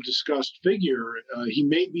or discussed figure. He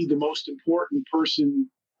may be the most important person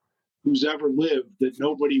who's ever lived that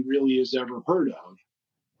nobody really has ever heard of.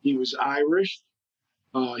 He was Irish.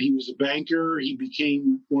 He was a banker. He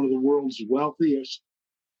became one of the world's wealthiest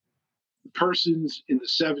persons in the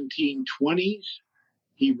 1720s.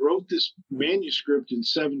 He wrote this manuscript in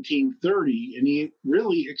 1730, and he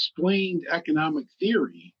really explained economic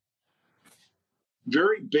theory,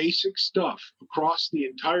 very basic stuff across the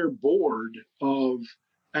entire board of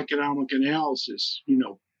economic analysis,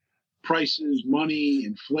 prices, money,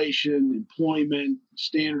 inflation, employment,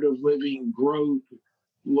 standard of living, growth,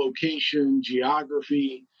 location,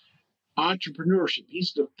 geography, entrepreneurship.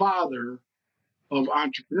 He's the father of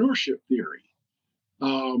entrepreneurship theory.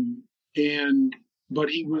 But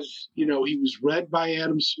he was read by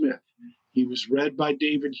Adam Smith. He was read by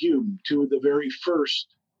David Hume, two of the very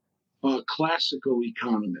first classical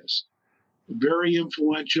economists. Very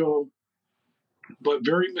influential, but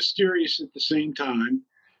very mysterious at the same time.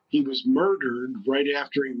 he was murdered right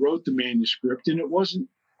after he wrote the manuscript, and it wasn't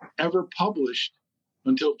ever published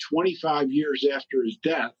until 25 years after his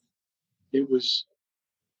death. It was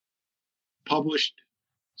published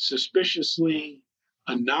suspiciously,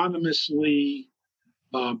 anonymously,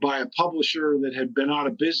 by a publisher that had been out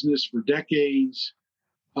of business for decades.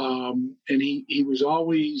 And he was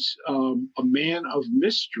always a man of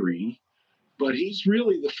mystery, but he's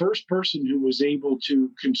really the first person who was able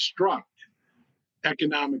to construct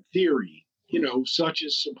economic theory, such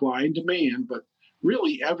as supply and demand, but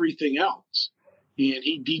really everything else. And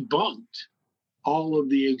he debunked all of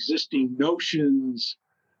the existing notions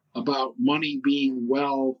about money being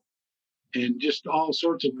wealth and just all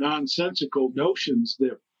sorts of nonsensical notions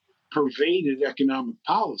that pervaded economic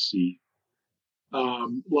policy.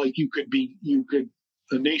 Like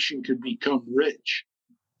a nation could become rich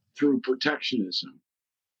through protectionism.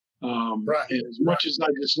 Right. And as much as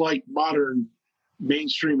I dislike modern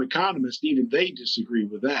mainstream economists, even they disagree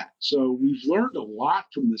with that. So we've learned a lot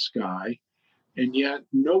from this guy, and yet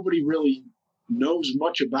nobody really knows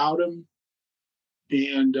much about him.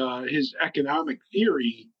 And his economic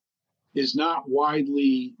theory is not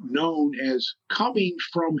widely known as coming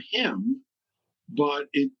from him, but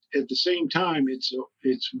at the same time, it's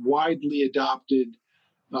widely adopted.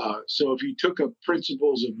 So if you took up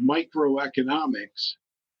principles of microeconomics,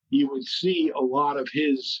 you would see a lot of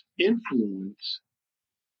his influence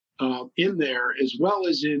in there, as well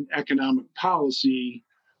as in economic policy,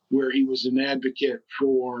 where he was an advocate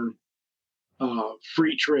for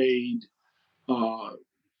free trade,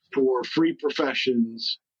 for free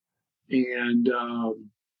professions, and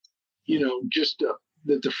just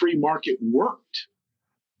that the free market worked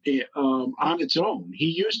on its own. He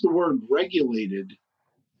used the word regulated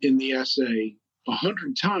in the essay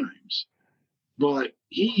 100 times, but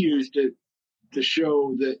he used it to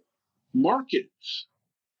show that markets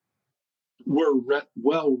were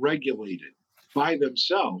well regulated by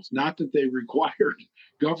themselves, not that they required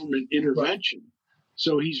government intervention. Right.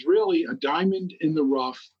 So he's really a diamond in the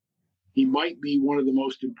rough. He might be one of the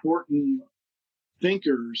most important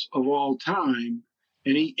thinkers of all time,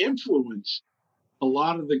 and he influenced a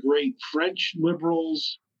lot of the great French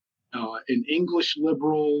liberals and English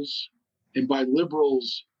liberals. And by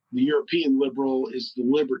liberals, the European liberal is the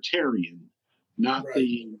libertarian, not right.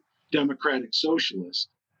 the democratic socialist.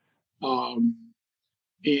 But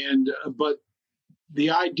the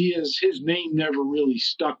ideas, his name never really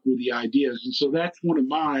stuck with the ideas. And so that's one of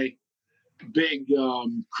my big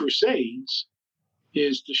crusades,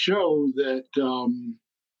 is to show that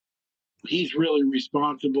he's really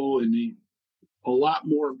responsible and a lot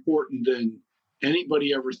more important than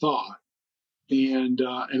anybody ever thought. And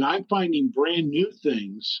I'm finding brand new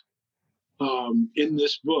things in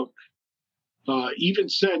this book, even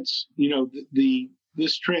since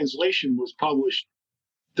this translation was published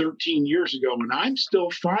 13 years ago, and I'm still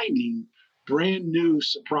finding brand new,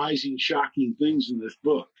 surprising, shocking things in this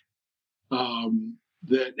book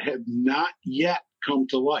that have not yet come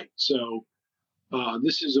to light. So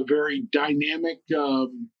this is a very dynamic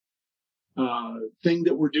thing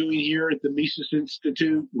that we're doing here at the Mises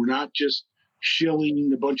Institute. We're not just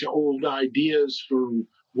shilling a bunch of old ideas for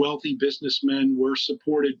wealthy businessmen. We're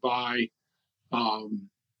supported by,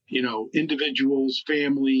 individuals,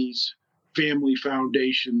 families, family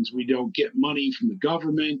foundations. We don't get money from the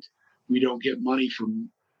government. We don't get money from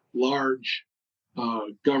large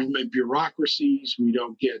government bureaucracies. We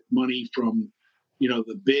don't get money from,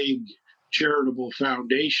 the big charitable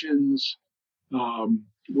foundations.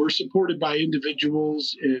 We're supported by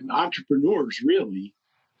individuals and entrepreneurs, really.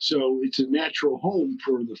 So it's a natural home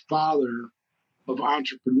for the father of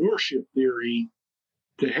entrepreneurship theory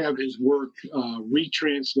to have his work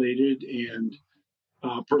retranslated and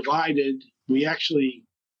provided. We actually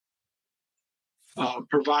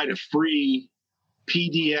provide a free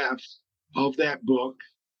PDF of that book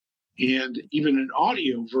and even an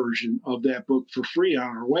audio version of that book for free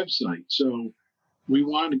on our website. So we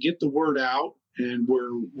want to get the word out, and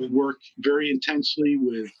we work very intensely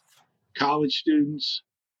with college students,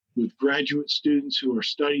 with graduate students who are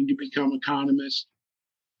studying to become economists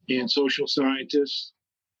and social scientists.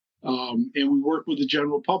 And we work with the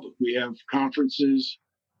general public. We have conferences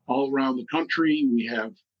all around the country. We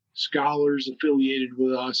have scholars affiliated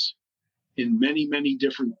with us in many, many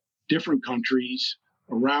different countries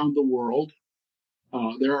around the world.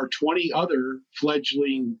 There are 20 other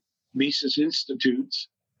fledgling Mises Institutes,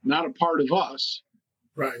 not a part of us,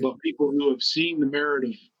 right, but people who have seen the merit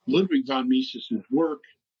of Ludwig von Mises's work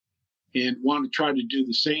and want to try to do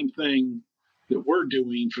the same thing that we're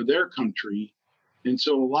doing for their country. And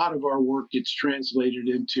so a lot of our work gets translated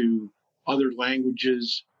into other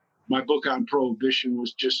languages. my book on prohibition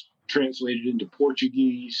was just translated into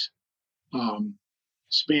Portuguese,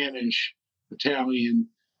 Spanish, Italian.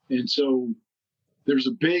 And so there's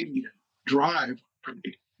a big drive,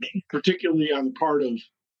 particularly on the part of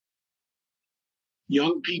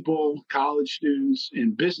young people, college students,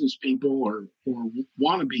 and business people or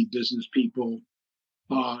wannabe business people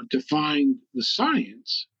to find the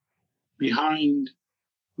science behind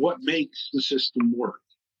what makes the system work,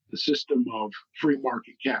 the system of free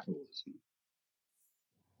market capitalism.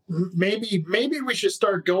 Maybe we should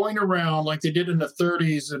start going around like they did in the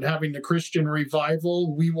 30s and having the Christian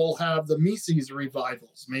revival. We will have the Mises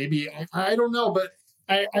revivals. Maybe, I don't know, but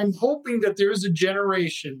I'm hoping that there's a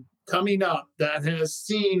generation coming up that has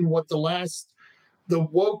seen what the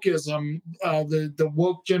wokeism, the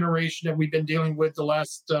woke generation that we've been dealing with the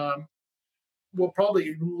last,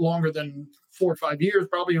 probably longer than 4 or 5 years,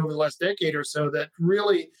 probably over the last decade or so, that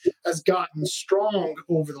really has gotten strong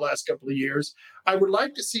over the last couple of years. I would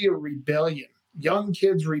like to see a rebellion, young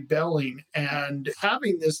kids rebelling and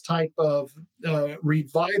having this type of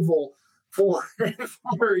revival for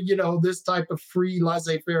this type of free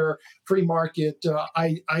laissez-faire, free market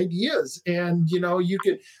ideas. And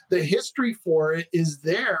the history for it is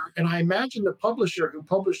there. And I imagine the publisher who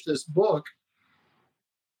published this book,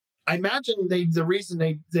 I imagine the reason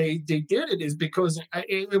they did it is because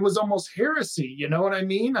it was almost heresy. You know what I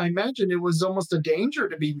mean? I imagine it was almost a danger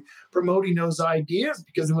to be promoting those ideas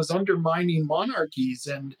because it was undermining monarchies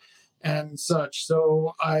and such.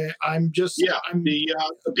 So I'm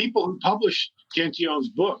the people who published Cantillon's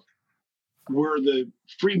book were the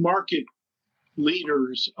free market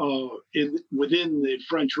leaders within the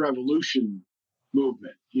French Revolution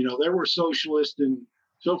movement. There were socialists and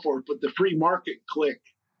so forth, but the free market clique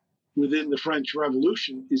within the French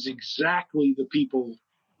Revolution is exactly the people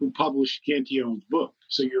who published Cantillon's book.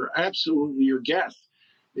 So your guess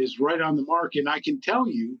is right on the mark. And I can tell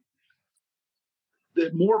you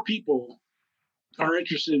that more people are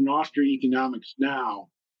interested in Austrian economics now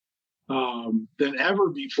than ever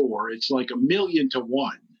before. It's like 1,000,000 to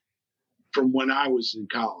 1 from when I was in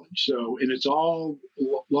college. So, and it's all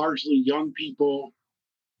largely young people,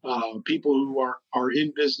 people who are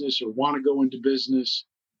in business or want to go into business.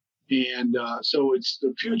 And so it's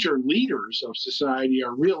the future leaders of society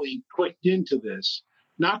are really clicked into this,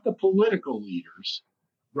 not the political leaders,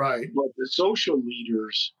 right, but the social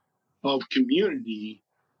leaders of community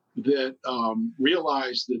that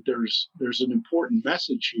realize that there's an important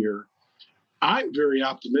message here. I'm very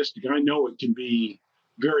optimistic. I know it can be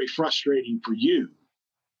very frustrating for you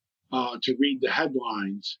to read the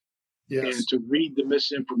headlines and to read the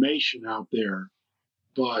misinformation out there.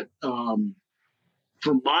 But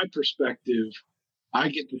from my perspective, I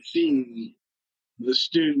get to see the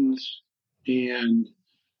students and,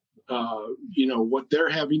 what they're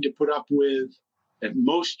having to put up with at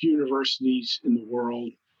most universities in the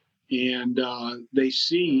world. And they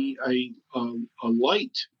see a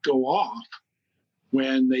light go off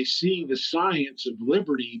when they see the science of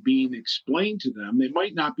liberty being explained to them. They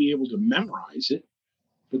might not be able to memorize it,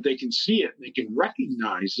 but they can see it. They can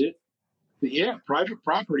recognize it. But yeah, private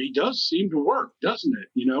property does seem to work, doesn't it?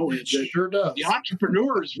 It sure does. The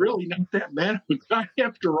entrepreneur is really not that bad of a guy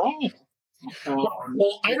after all.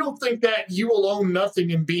 Well, I don't think that you will own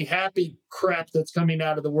nothing and be happy crap that's coming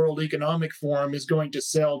out of the World Economic Forum is going to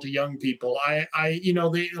sell to young people.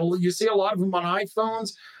 You see a lot of them on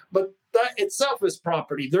iPhones, but that itself is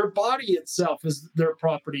property. Their body itself is their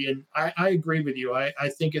property. And I agree with you. I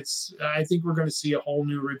think we're going to see a whole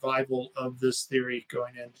new revival of this theory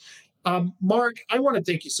going in. Mark, I want to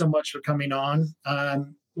thank you so much for coming on.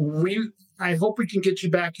 I hope we can get you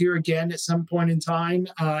back here again at some point in time.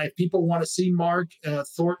 If people want to see Mark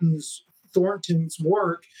Thornton's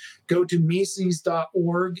work, go to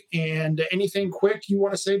Mises.org. And anything quick you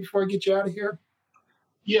want to say before I get you out of here?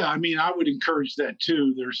 Yeah, I would encourage that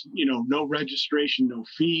too. There's, no registration, no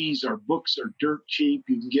fees. Our books are dirt cheap.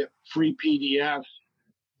 You can get free PDFs.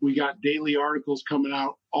 We got daily articles coming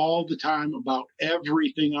out all the time about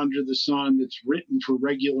everything under the sun that's written for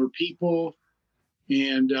regular people.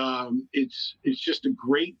 And it's just a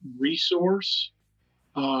great resource.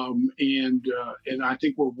 And I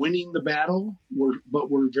think we're winning the battle, but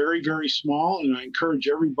we're very, very small. And I encourage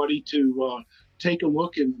everybody to take a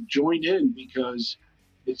look and join in because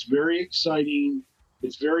it's very exciting.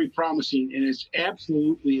 It's very promising, and it's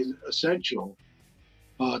absolutely essential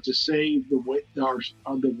to save the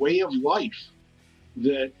way of life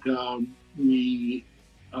that we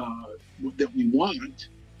want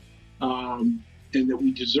and that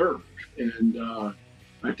we deserve. And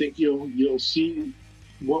I think you'll see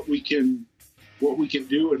what we can what we can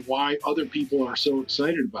do and why other people are so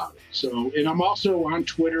excited about it. So, and I'm also on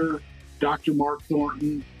Twitter, Dr. Mark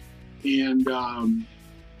Thornton. And,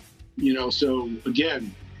 so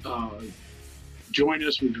again, join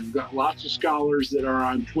us. We've got lots of scholars that are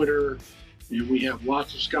on Twitter, and we have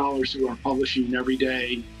lots of scholars who are publishing every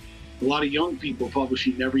day. A lot of young people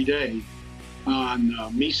publishing every day on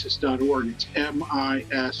Mises.org. It's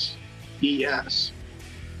MISES.org.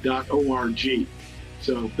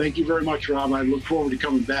 So thank you very much, Rob. I look forward to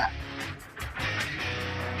coming back.